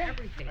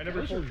 everything. I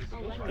never told you.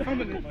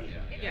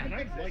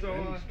 Yeah. So,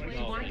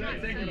 Why not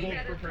thank you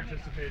say both for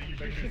participating. You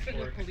made good the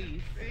sport.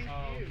 police?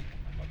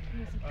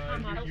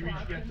 You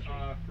each get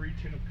a free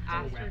tin of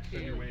car wax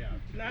on your way out.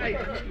 Nice.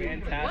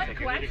 Fantastic.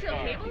 What? Coaxial I need a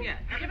car. cable? Yeah.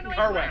 You're giving away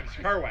Car wax.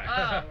 wax. Car wax.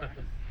 Oh.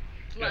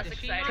 Less Less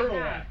exciting. Turtle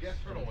wax. Yes,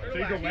 turtle wax. So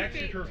you can wax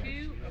your turtle.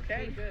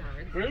 Okay, good.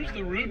 Where's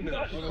the rudeness?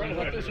 I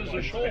thought this was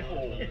a show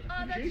hole.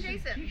 That's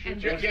Jason.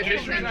 And Yeah, then-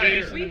 Jason's and not then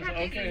here. we have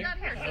Jason's to not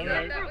here, so All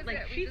that right. was like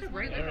it. We she's a just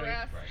wanted to regular.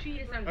 harass. She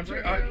is a I'm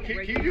sorry.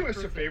 Can you do us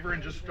a favor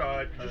and just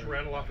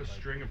rattle off a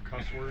string of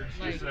cuss words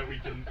just so that we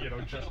can,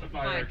 justify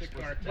our Like,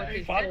 explicit what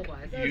they tag? Fuck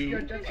said was, you.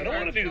 I don't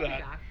want to do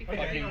that.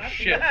 Fucking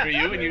shit for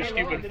you and your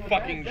stupid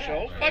fucking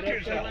show. Fuck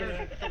yourself.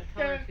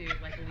 tell her to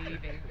like leave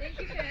and Thank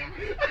you,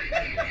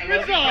 Ken.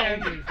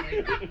 Resolved.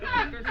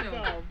 There's no.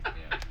 Resolved.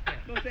 Yeah.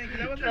 No, thank you.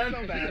 That wasn't so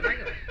She's a bad.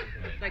 regular.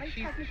 Like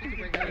she's a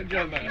regular. I've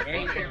done that, She's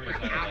right? stayed there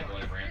for hours.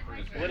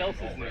 What else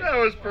is new? That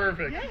was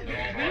perfect. We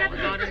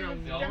haven't gotten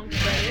a long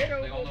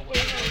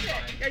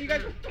Yeah, you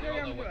guys carry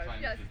on with it.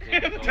 Yes.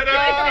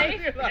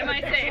 Ta-da! Am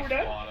I safe?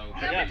 No,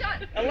 we're Yeah.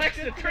 done.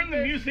 Alexa, turn the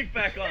music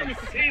back on.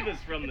 Save us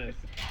from this.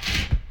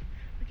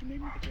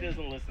 She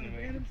doesn't listen to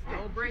me.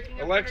 No breaking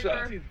up Alexa,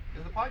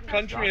 her.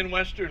 country and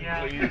western,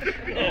 please.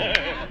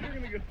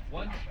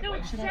 No,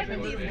 it's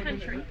 70s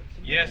country.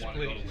 Yes,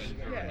 please.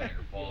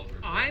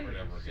 I would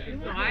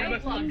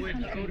go to Vegas.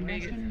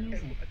 Western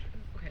music.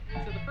 Okay,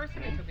 so the first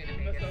time they took me to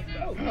Vegas,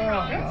 Oh.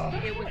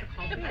 it was a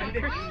call to I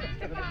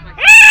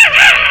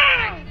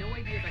had no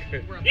idea like we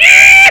were up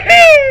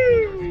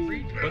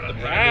But the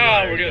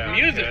we're getting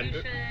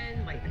music.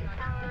 like the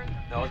cars.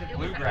 No, it's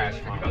bluegrass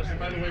from us.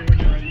 By the way, when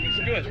you're ready, It's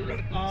good. See?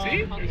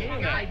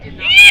 I did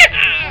not.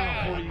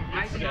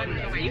 I did not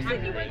know. You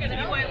said you were gonna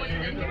know I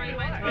wasn't in the right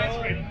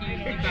mindset. You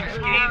Just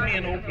gave me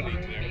an opening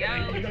there.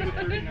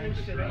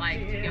 Yeah. Like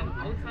to go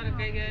outside of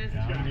Vegas.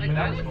 Like That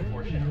I was was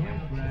before she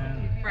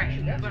came. fresh,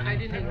 but I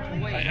didn't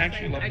enjoy it. I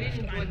actually love I this.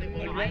 didn't enjoy the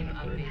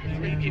vibe of Vegas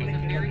because it was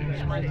a very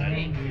different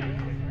thing.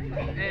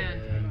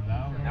 And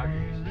Now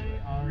you're used to it.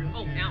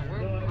 oh, now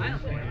we're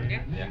wild there,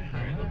 okay? Yeah.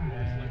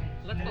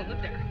 Let's go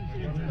live there.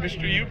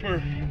 Mr.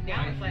 Youper,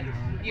 Now it's like,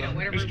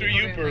 whatever. Mr. we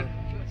go Youper,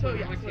 to,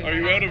 are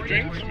you out of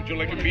drinks? Would you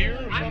like a beer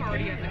or I'm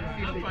already something? at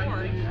the casino floor.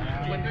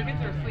 When the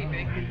kids are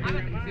sleeping, I'm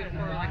at the casino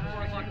floor like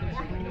 4 o'clock in the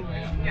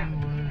morning. Yeah,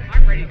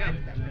 I'm ready to go.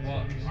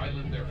 Well, I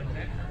lived there for 10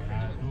 years.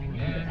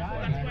 And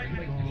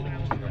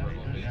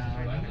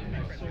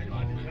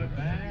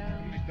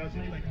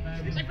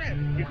My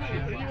friend, you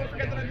won't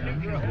forget that I'm a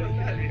new girl.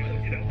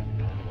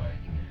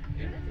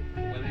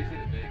 when they say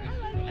that Vegas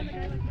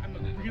is I'm a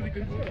really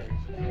good girl.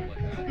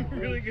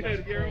 Really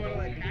good. You ever want to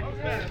like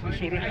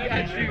So to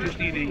have this, you just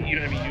need you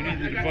need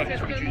the device,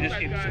 but you just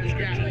need a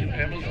subscription to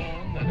Amazon.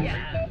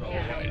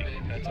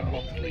 That's a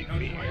monthly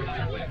fee. I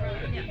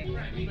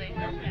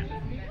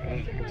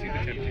don't see the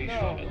temptation.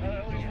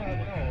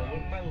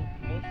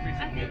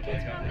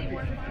 It's probably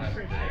more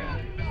for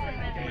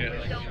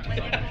Yes. don't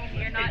like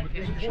you're not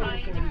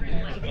trying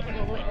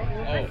different like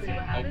let's see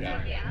what happens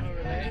when we ask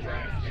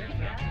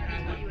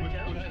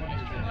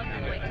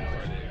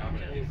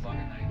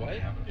What?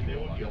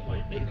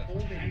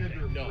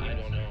 No, I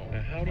don't know.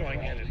 Now, how do I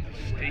get it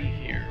to stay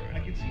here?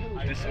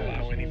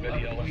 Disallow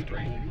anybody else to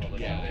move?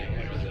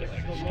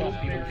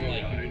 Stop people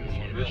from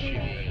doing this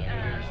shit.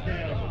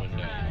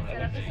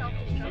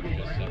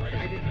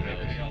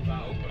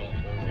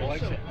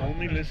 Alexa,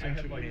 only listen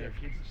to me.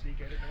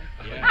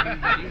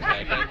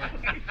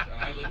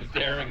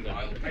 scaring them.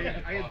 I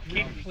had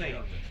Keep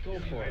playing. Go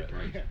for it.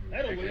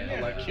 That'll win.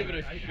 Alexa, give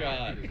it a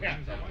shot.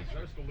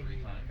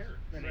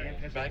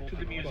 Back to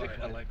the music,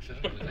 Alexa.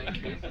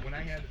 Thank you. When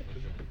I had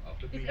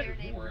the Is there a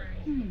name for it?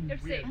 I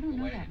don't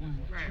know that one.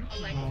 Right.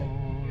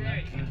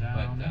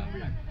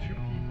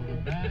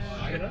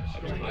 I know.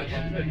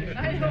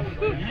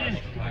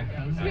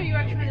 So you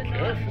actually had to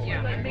know.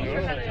 Yeah. Like, make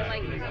sure how to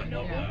like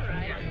know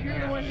override. You're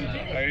the one who did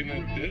it. I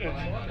even did it.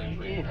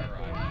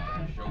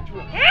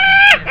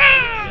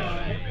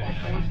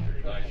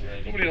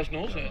 Nobody else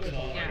knows that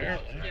song,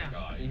 apparently.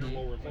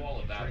 All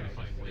of that was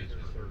like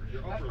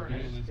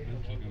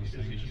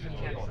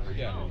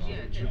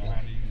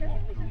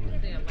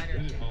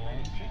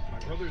my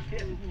brother's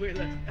kid. Wait,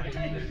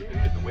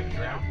 the wick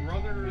ground.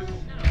 Brothers.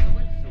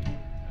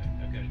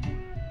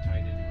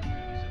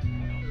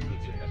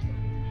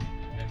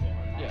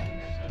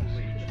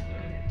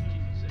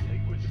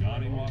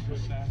 Johnny Walker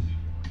sat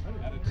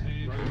at a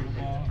table in a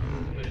bar.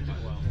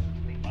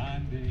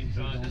 Blind days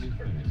of only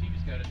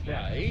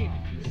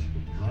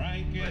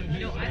Right. drinking. You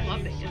know, I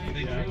love it. I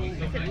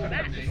said, well,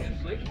 bats.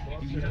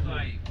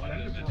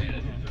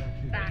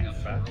 Bats.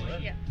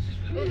 Yeah.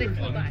 Oh, they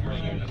flew by.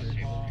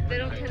 They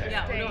don't tend to stay.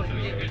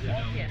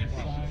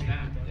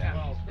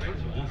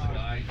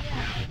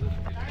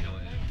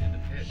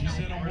 She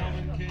said a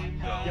woman came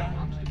by.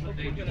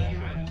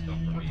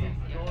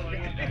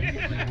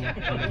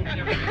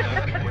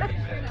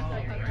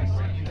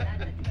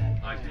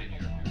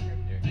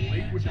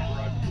 Lakewood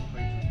Garage plays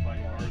with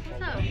fine cars.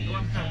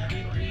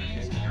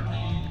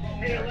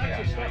 Hey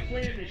Alexa, stop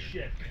playing this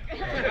shit. I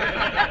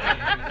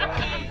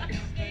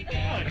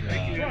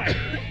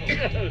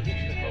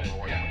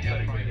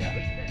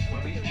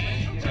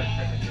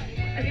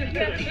think we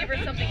have to give her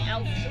something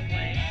else to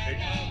play.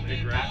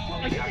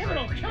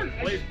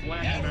 Plays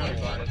black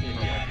metal.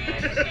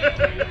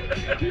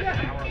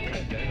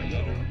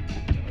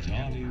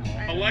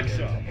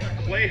 Alexa,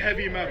 play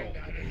heavy metal.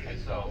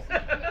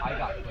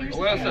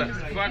 Alexa,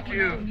 fuck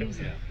you.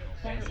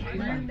 Classic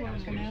metal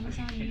from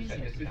Amazon Music.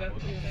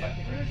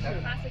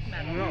 Classic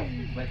metal. No.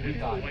 That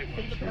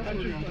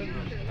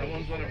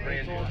one's one of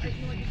Randy.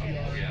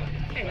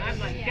 Hey, I'm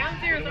like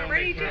downstairs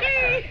already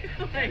today.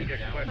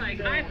 like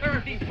I'm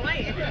already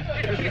playing. You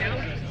know?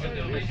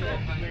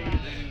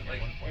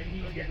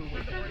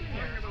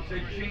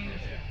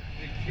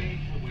 They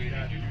changed the way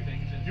they do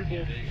things in You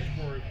both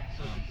for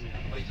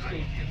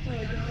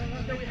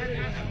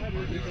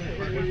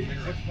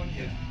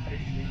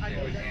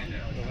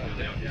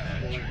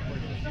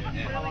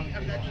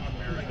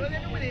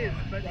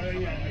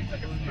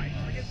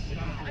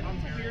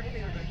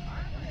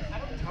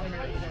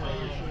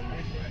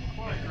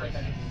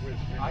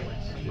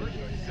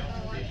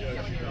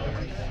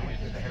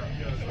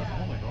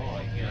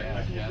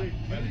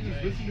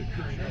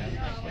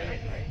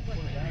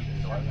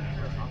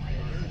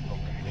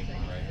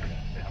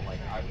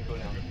I would go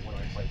down to one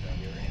place out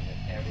here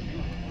and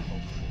everyone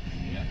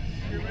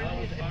It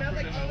felt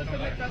like all of a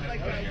sudden it felt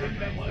like a win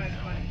back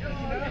kind of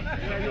money.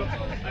 You know? I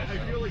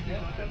feel like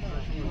that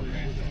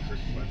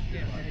first one was a tricky one.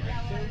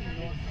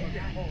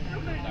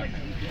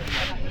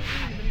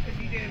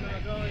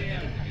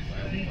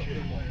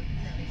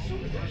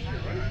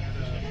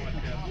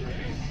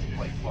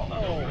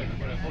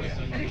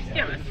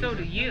 Yeah, so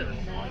do you.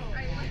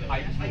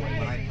 I just when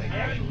I played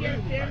I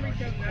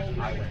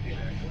was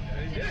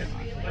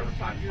there were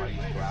times when I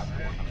used to grab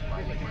one.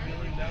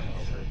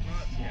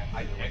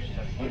 I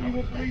actually You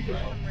will believe it.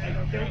 I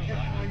don't have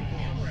time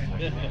for it.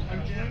 I'm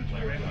down to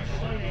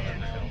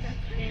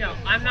No,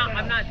 I'm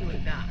not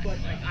doing that.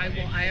 Like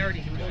I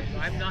already told you,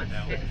 I'm not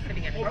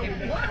sitting at a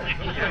table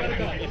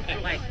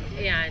like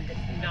and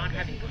not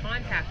having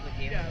contact with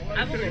you.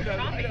 I will go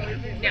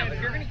shopping. Now, if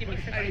you're going to give me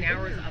 16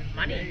 hours of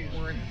money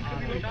worth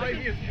of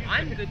shopping,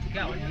 I'm good to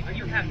go. If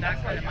you have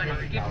that kind of money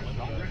to give me,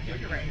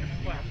 you're right.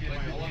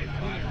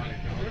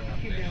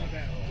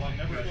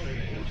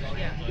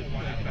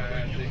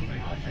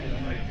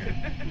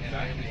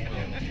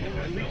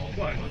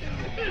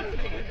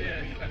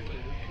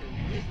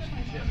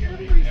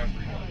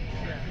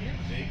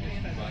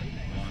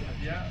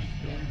 Yeah.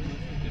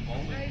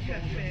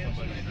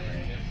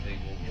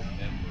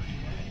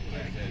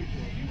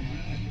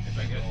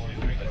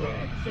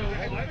 So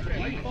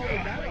I followed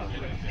that up.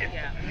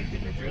 Yeah. I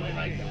didn't really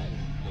like that.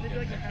 They'd be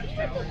like,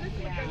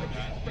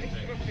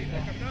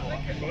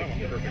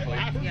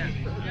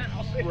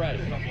 Right.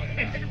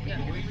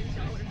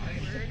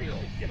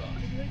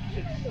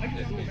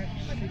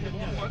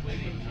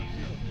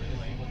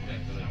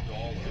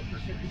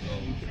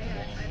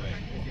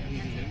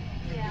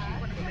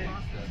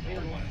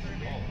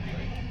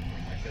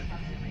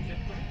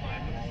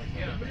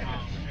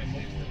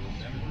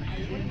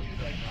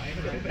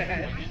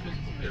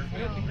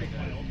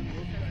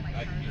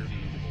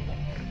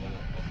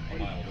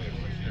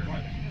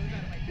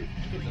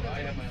 I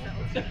have my own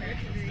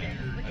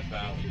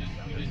about you just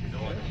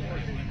know it more.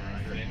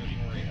 Her name is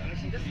Maria.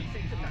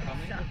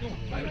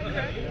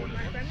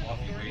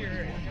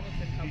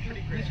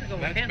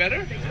 That's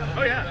better?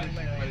 Oh yeah.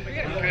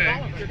 Okay.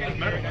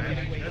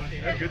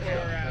 That's good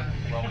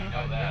stuff. Well, we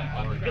know that.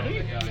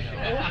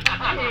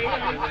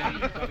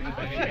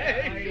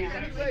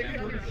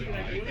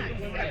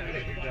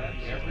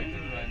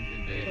 Everything runs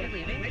in days.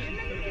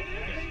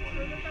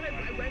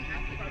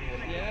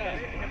 Yeah.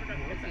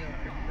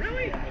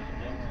 Really?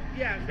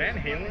 Yeah. Van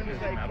Halen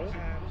is metal?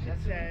 It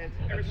says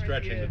That's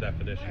stretching the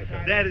definition of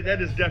it.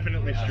 That is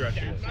definitely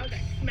stretching.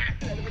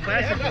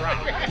 Classic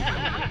rock.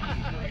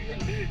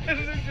 And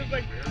then it's just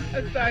like a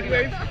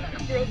sideways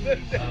world.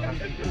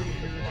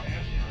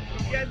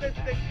 Yeah, the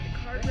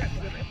card reps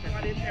that I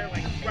brought in there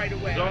like right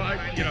away. So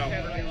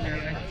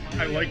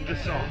I like the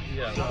song.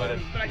 Yeah, so, but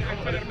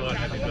it's not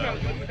heavy metal.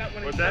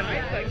 What's that?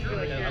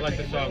 I like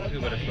the song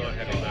too, but it's not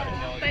heavy metal.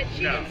 But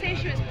she didn't say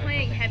she was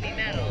playing heavy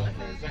metal.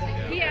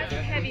 He asked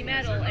heavy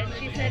metal, and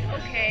she said,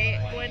 okay,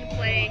 go and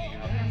play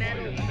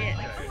metal hits.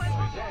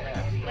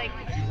 Like,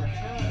 this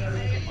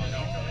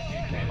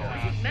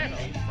is metal,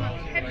 it's not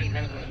heavy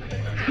metal.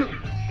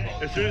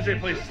 As soon as they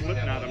play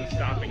Slipknot, I'm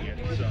stopping it.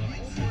 So.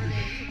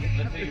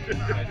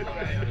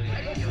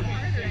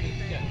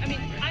 I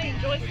mean, I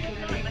enjoy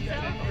Slipknot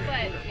myself,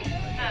 but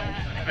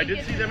I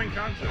did see them in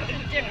concert.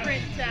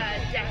 Different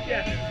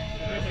decade.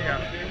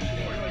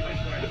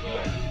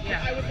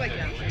 Yeah, I was like,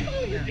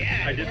 oh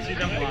yeah. I did see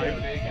them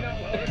live.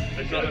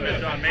 I saw them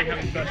at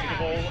Mayhem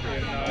Festival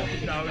in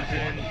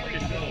 2015.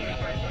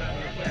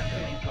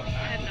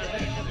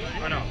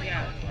 I know.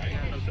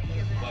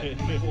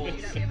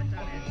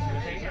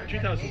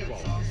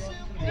 2012.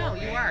 No,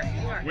 you are.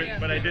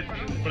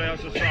 But I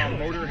also saw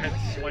Motorhead,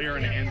 Slayer,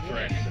 and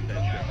Anthrax at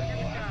that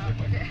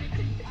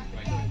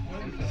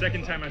show.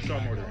 Second time I saw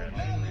Motorhead.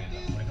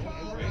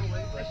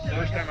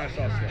 First time I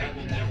saw Slayer.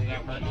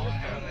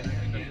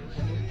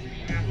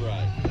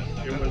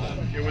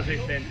 It was a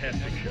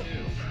fantastic show.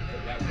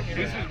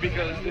 This is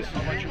because this is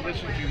what you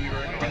listen to when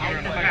you're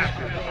in high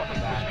school.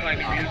 This kind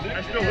of music.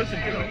 I still listen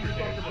to it.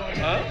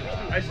 Huh?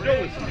 I still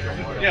listen to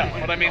it. Yeah,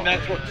 but I mean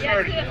that's what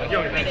started. That's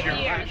your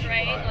years,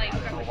 right? Like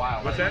from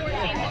What's that?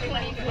 14 to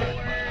 24.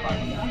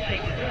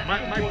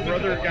 My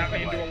brother got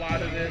me into a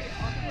lot of this.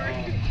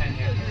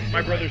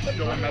 My brother's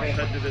still a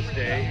metalhead to this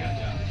day.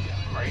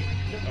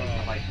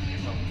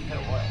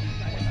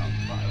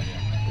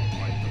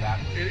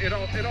 It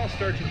all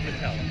starts with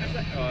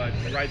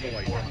Metallica. Ride the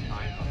Light.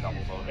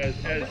 As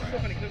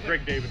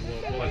Greg David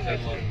will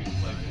attest to.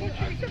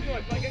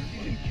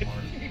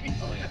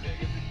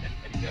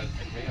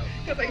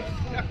 Because I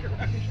snuck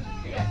around.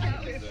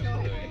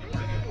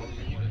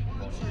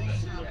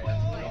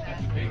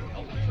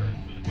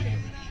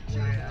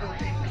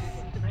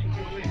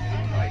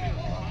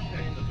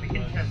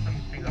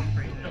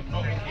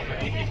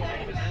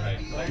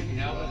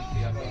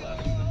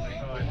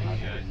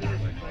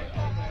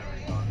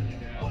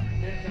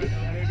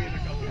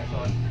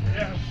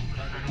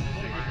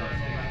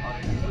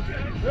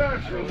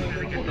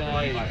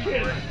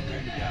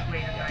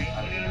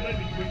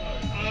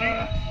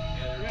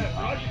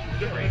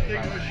 The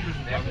thing was she was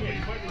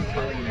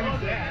telling you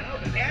that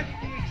at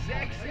the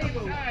exact same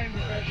time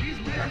she's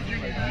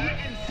messaging me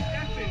and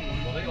Stephanie.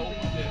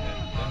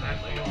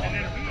 And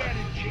then we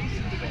added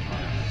Jason to the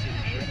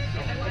conversation.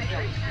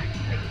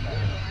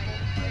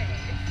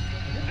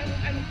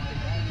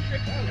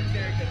 I'm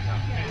very good.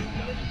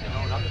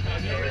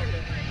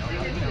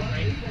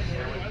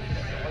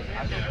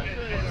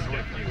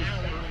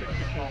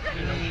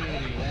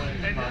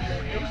 And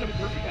it was a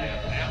perfect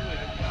valid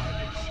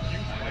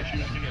excuse why she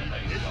was getting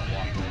late.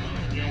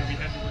 We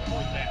had to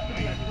record that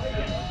night.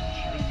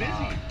 She was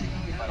busy.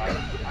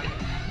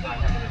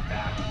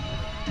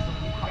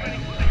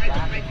 I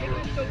think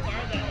it's so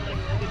far that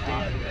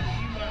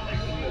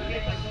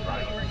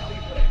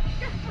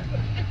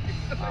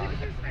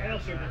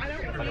I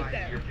don't believe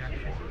that.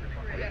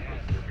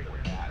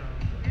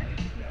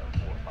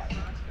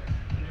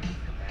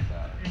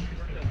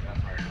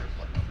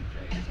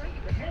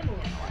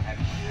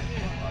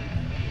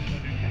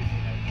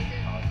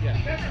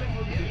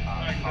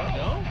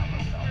 No?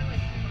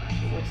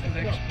 So what's the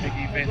next big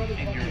event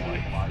in your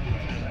life?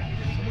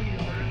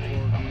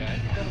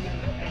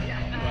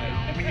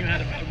 I mean, you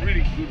had a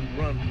really good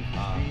run with the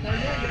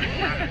team.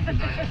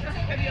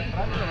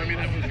 I mean,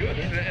 that was good.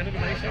 And a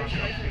nice house.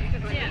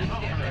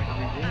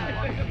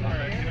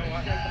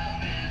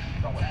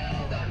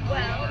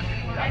 Well,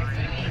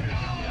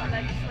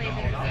 next week,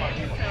 legislative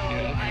session, so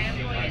I am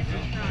going to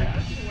Toronto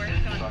to work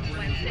on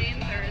Wednesday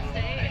and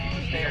Thursday.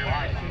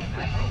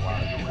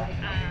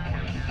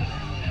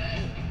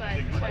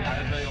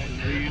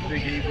 They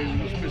gave you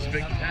a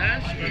specific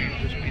task, or you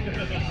just be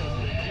there?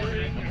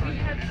 We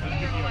have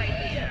zero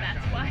idea.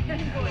 That's why I'm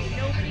going.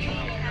 Nobody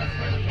has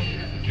really.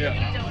 Yeah,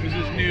 this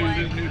is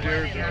new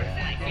territory.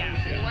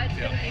 What's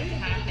going to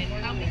happen?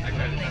 How many people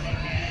they think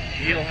there?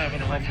 He'll have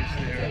an office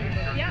there.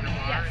 Yeah.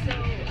 So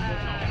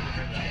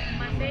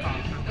Monday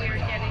we're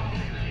getting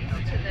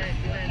to the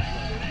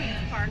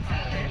Queen's Park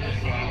office.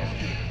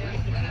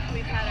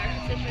 We've had our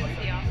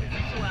constituency office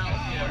as well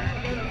for a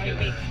few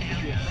weeks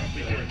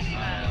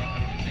now.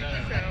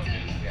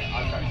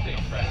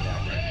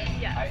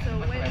 So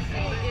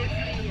Wednesday is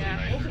the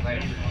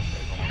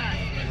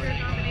speaker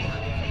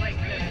nomination, so like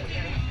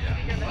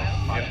the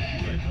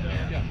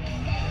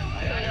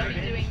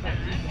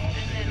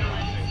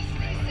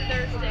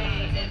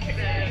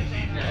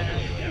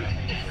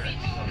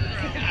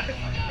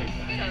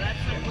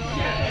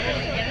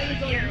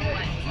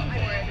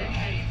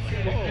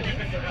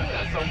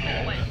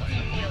what he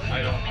feels I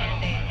his don't.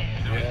 mandate is.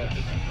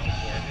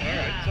 All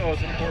right, so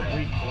it's an important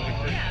week. Yeah.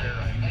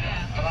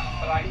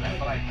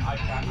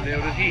 Now,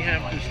 does he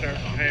have to start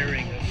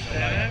hiring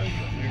staff,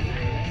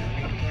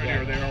 or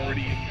are they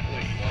already in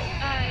place?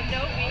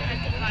 No, we had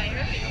to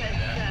hire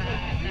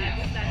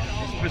because that's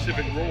all.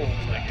 Specific roles,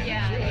 I guess.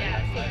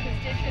 Yeah. So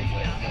position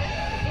stuff.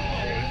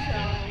 So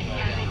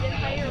they did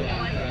hire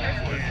one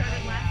person who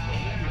started last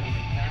week,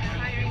 and they're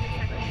hiring the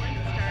second one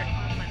to start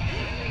on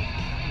Monday.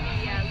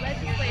 The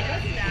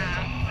legislative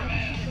staff,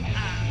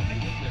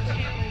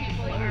 two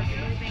people are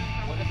moving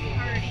from the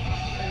party to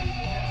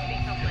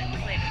become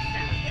legislative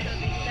staff. So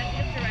the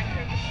executive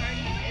director of the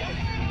party is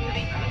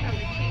moving to become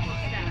the chief of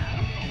staff.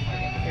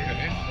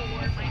 Okay.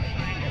 For Mike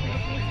Schneider.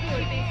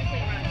 She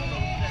basically runs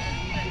both the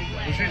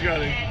Well, she's got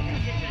it. and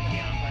constituency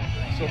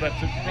office. So that's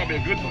probably a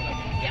good one.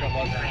 Yeah. Got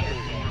lots of Right.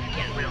 experience.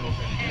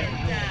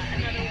 Yeah. And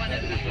another one of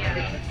the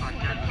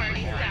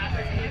party staff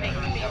is moving to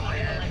be part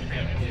of the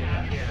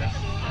legislative staff.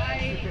 I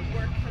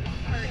work for the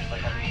party. I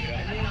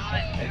am not, I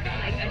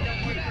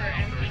don't work for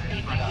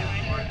MPP Mike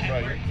Schneider. I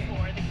work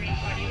for the Green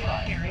Party of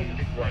Ontario.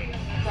 Right.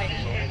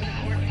 It's an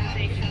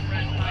organization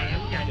run by a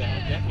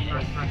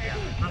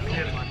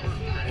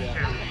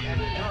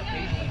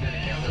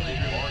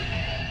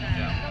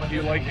Do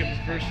you like him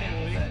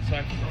personally,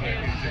 aside from the fact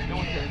that he's a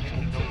good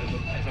person,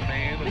 as a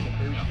man, as a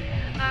person?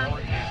 I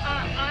like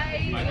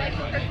him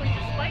personally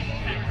despite the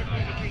fact that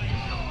he's a green.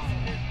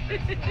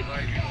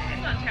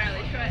 I'm not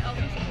entirely sure. I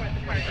also support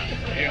the party. I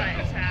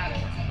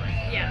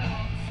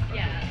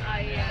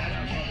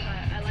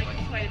like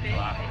him quite a bit.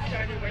 I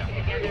started working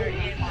together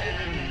in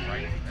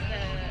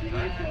well,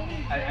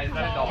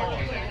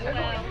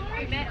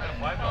 we met in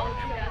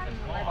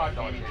fall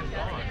 2011,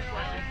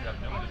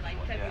 like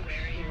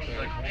February. We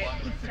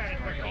started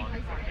working to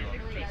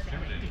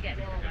get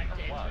him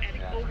elected,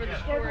 and over the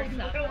course of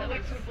those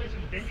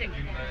 6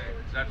 months.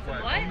 That's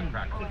why What? I'm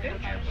practicing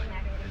gambling.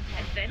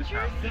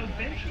 Adventures?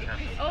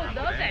 Oh,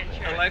 The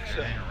Ventures.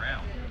 Alexa,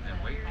 Around and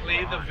wait.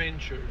 play The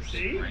Ventures.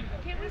 See?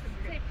 Can't we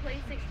say Play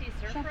 60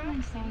 Surf Shuffling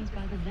Rock? songs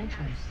by the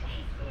Ventures.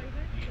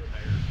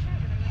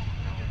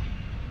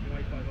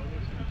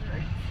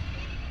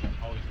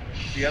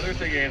 The other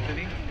thing,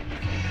 Anthony,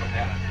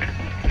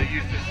 that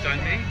used to stun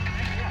me,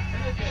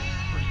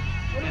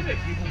 is that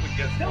people would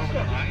get so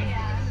behind,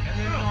 and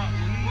they're not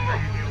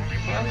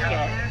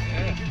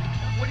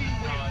What do you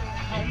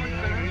how much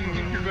better do you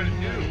think you're going to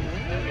do?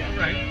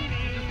 Right? You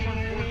just won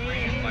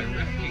 $4,000 by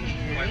risking,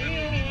 by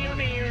living.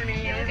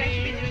 You guys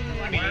should be doing the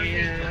one. Are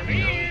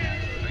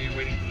you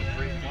waiting for the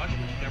straight flush?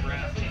 Never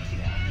asked.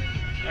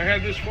 I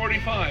had this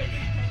 45.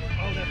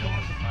 Oh, that's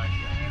awesome.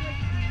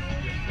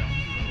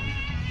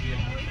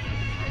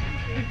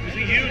 It was a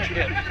huge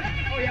hit.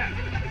 Oh, yeah.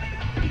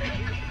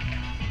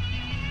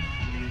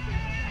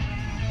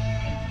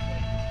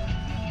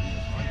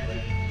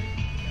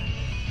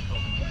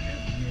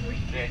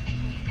 Okay,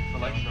 the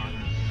lights are on.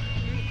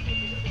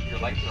 Your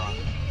lights are on.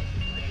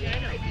 Yeah, I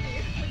know.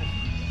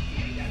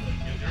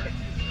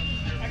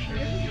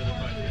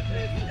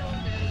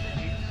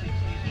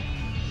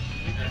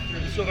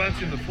 So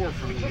that's in the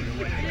forefront.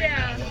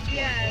 Yeah.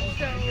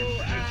 So,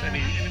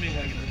 anything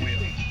like in the way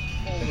of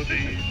all of the.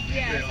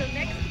 so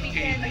next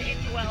weekend in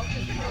Guelph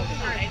is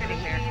Pride, which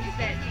means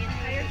that the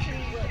entire city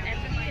will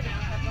empty and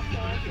I'll have the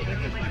whole city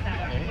to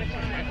myself, which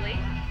is lovely.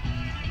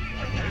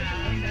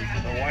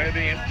 Now, why are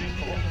they empty in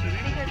the whole city?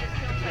 Because it's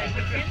Hillside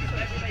weekend, so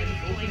everybody's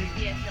going to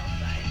be at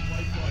Hillside.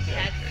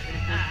 That's a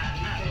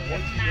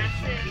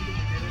massive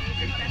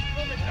music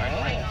festival that's been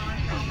going on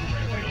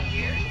for 40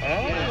 years.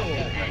 And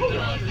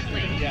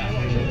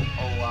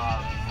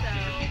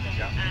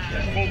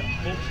mostly.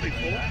 Mostly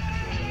full?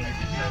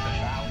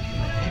 Wow.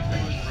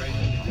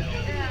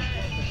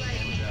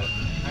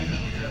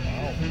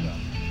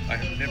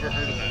 I've never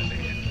heard of that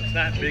name. It's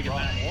that big and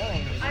that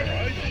long.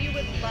 I think you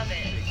would love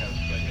it because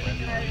you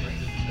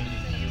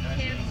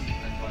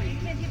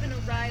can't even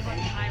arrive on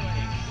the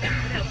island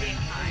without being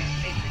high,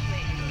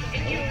 basically.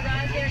 If you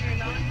arrive there and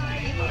you're not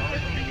high, you will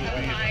quickly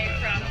become high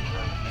from.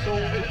 So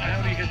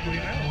how do you get to the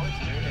island? Is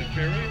there a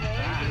ferry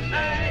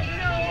ride?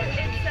 No,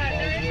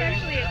 there is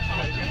actually a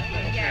cost of the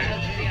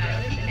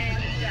island, and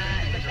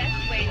the best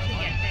way to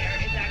get there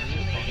is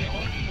actually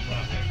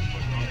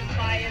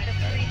via the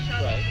free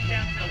shuttle from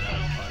downtown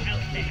Guelph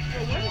out there.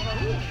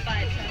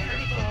 But some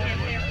people get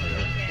there for the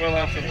weekend. Well,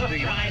 that's the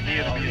thing. You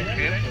need to be a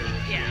camper.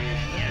 Yeah.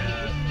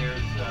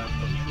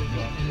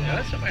 Yeah,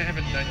 that's something I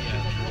haven't done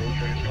yet.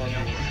 Gone to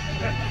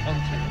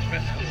concert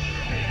festival.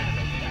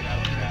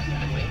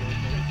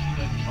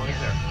 All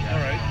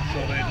right, so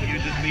then you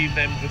just leave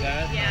them to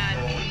that?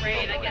 Yeah, it's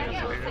great. I get the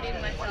whole city to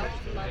myself.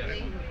 It's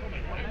lovely.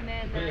 And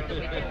then the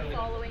weekend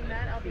following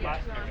that, I'll be in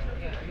Toronto for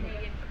the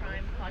Canadian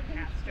Crime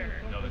Podcaster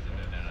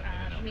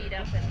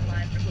meetup and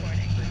live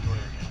recording.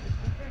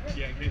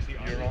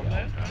 You're on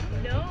that?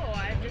 No,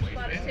 I just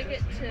bought a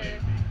ticket to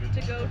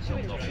go to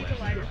it to see the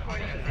live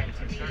recording sent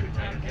to me with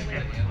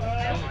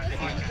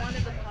one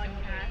of the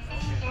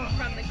podcasts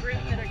from the group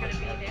that are going to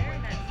be there,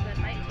 and that's the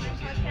Nighttime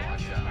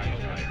Podcast.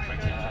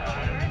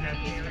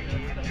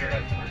 He's from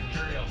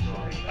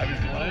I was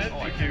glad to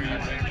hear you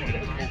mention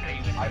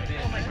cocaine.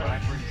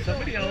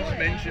 Somebody else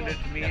mentioned it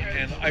to me,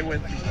 and I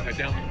went through. I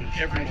downloaded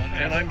everyone,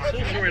 and I'm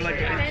so sorry.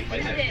 Like I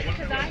mentioned it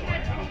because I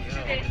had posted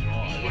it in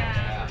the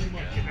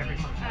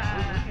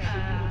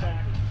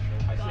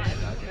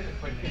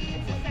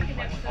it's the second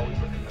episode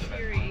of the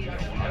series.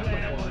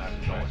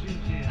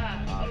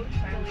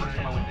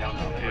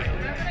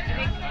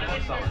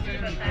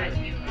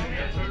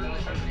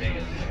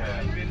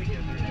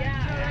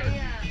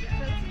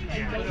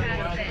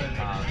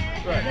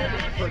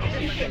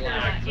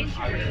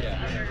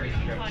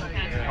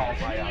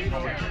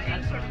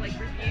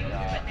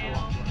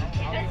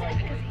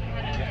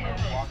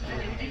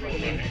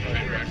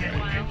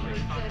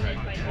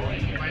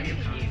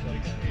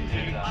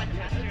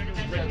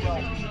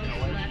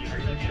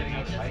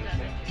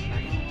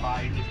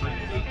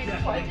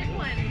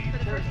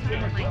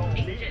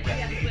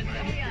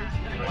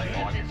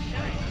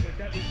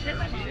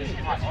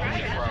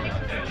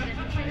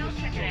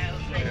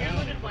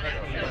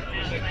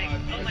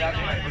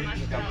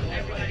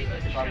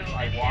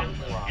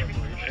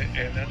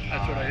 And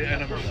that's what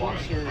and I'm so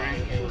sorry.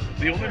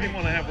 The only thing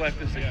one I have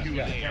left is the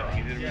Q&A.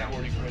 He did a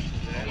recording questions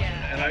and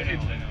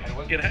answers.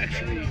 And it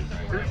actually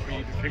hurt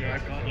me to figure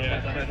I've gotten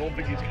that, and I don't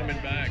think he's coming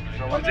back.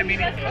 Because I mean,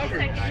 he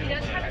covered. He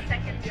does have a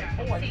second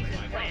season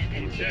planned.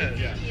 He does.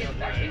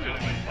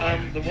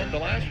 The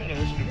last one I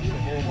listened to was the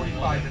whole one.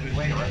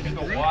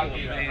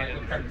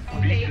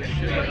 Beat the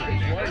shit out of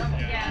his wife.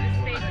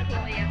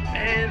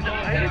 And I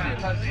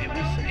didn't. But he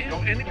was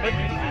so good.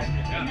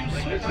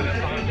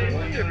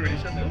 He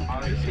said, no,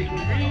 this is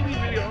really,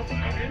 really awful.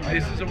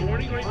 This is a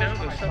warning right now.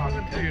 There's something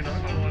until you're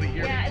not going to want to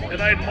hear.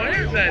 And I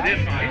admired that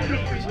in the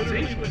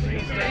presentation.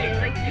 He's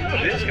saying,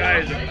 this guy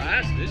is a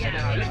blast. This guy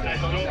is just a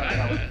blast.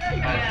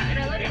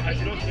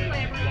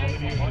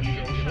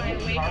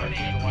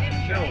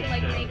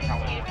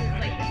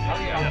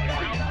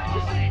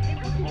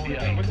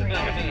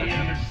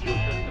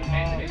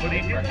 But he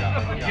didn't,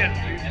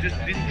 he just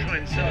didn't try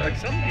and sell. Like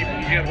some people,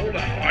 you get hold of,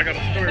 I got a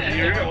story for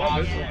you, you're going to love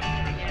this one.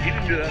 He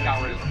didn't do that.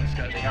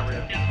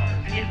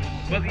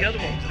 But the other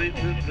ones,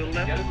 the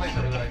levels of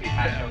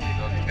feedback.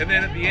 And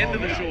then at the end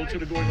of the show,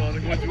 sort of going on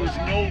and going through his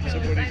notes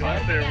of what he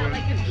got there.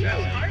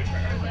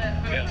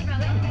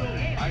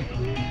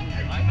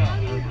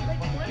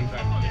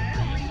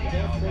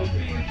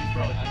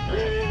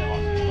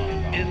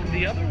 And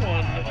the other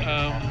one,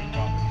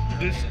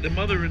 the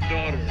mother and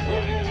daughter.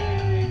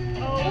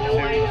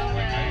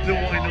 The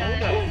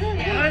Winona.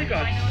 I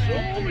got so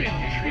intrigued.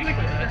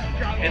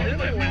 And then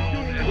I went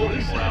on and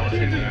listened to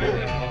the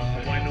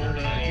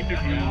Winona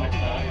interview on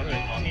the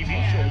TV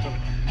shows of it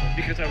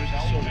because I was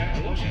just so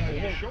close to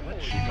what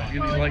she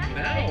really like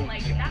now. I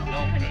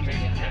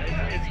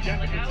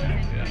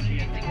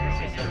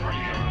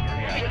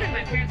think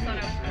my parents thought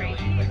I was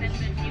crazy. And then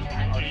you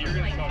had to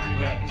like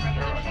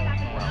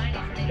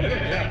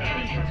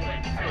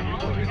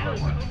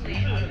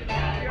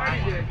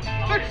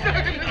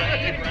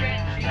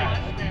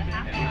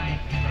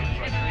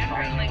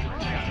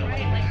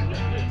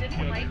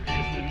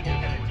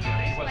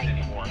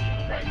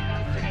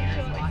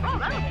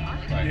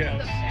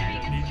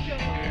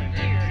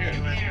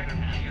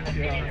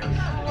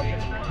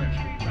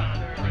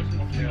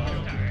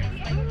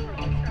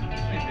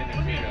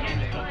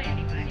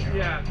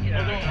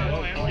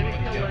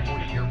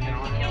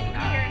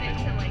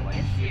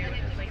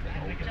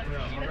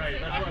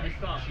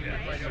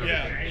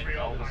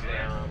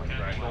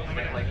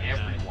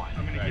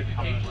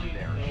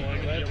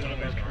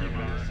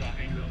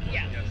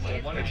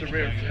It's a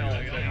rare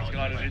talent that he's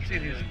got it. It's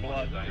in his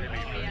blood, really, for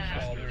his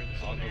father and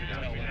son. You can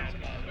tell that he's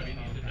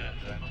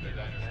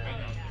got it.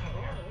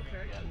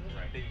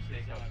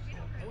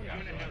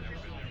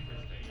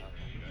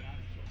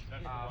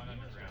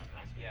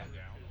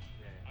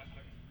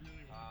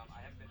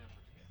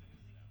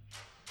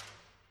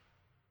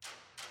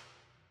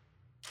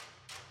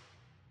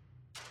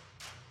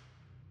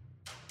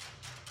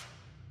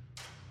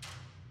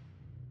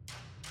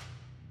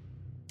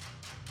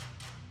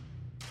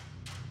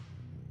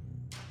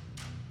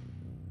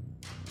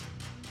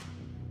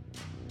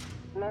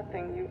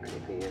 Nothing you can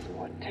be is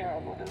more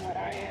terrible than what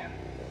I am.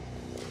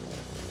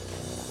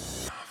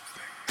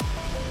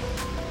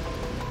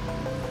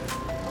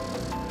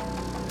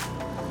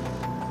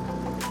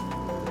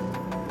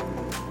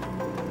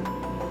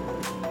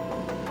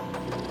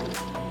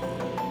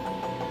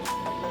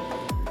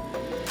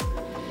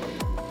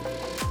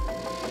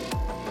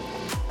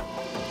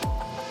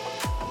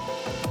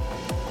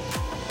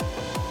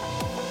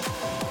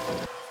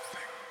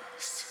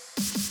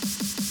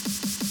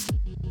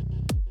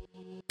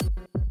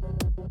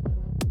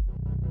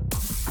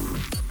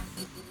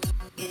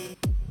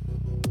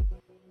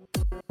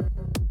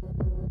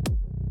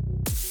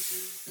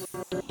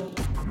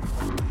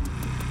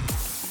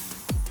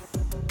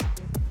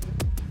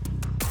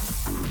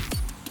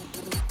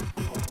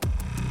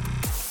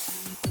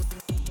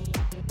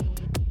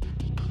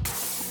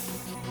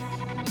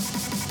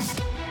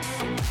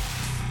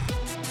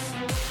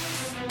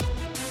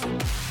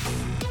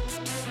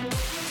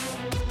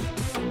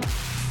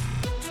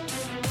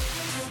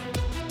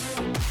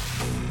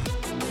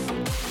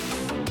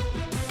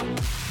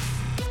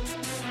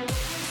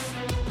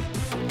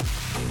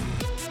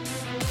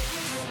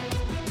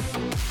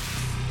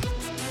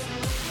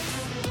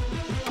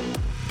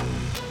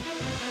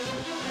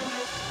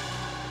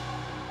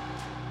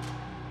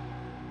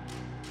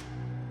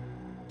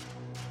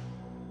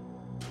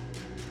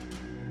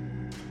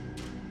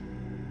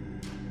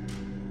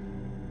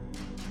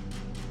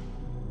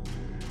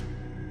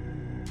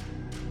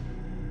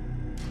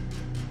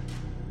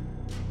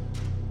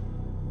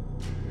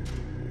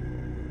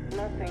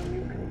 Nothing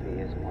you can be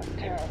is more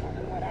terrible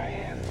than what I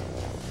am.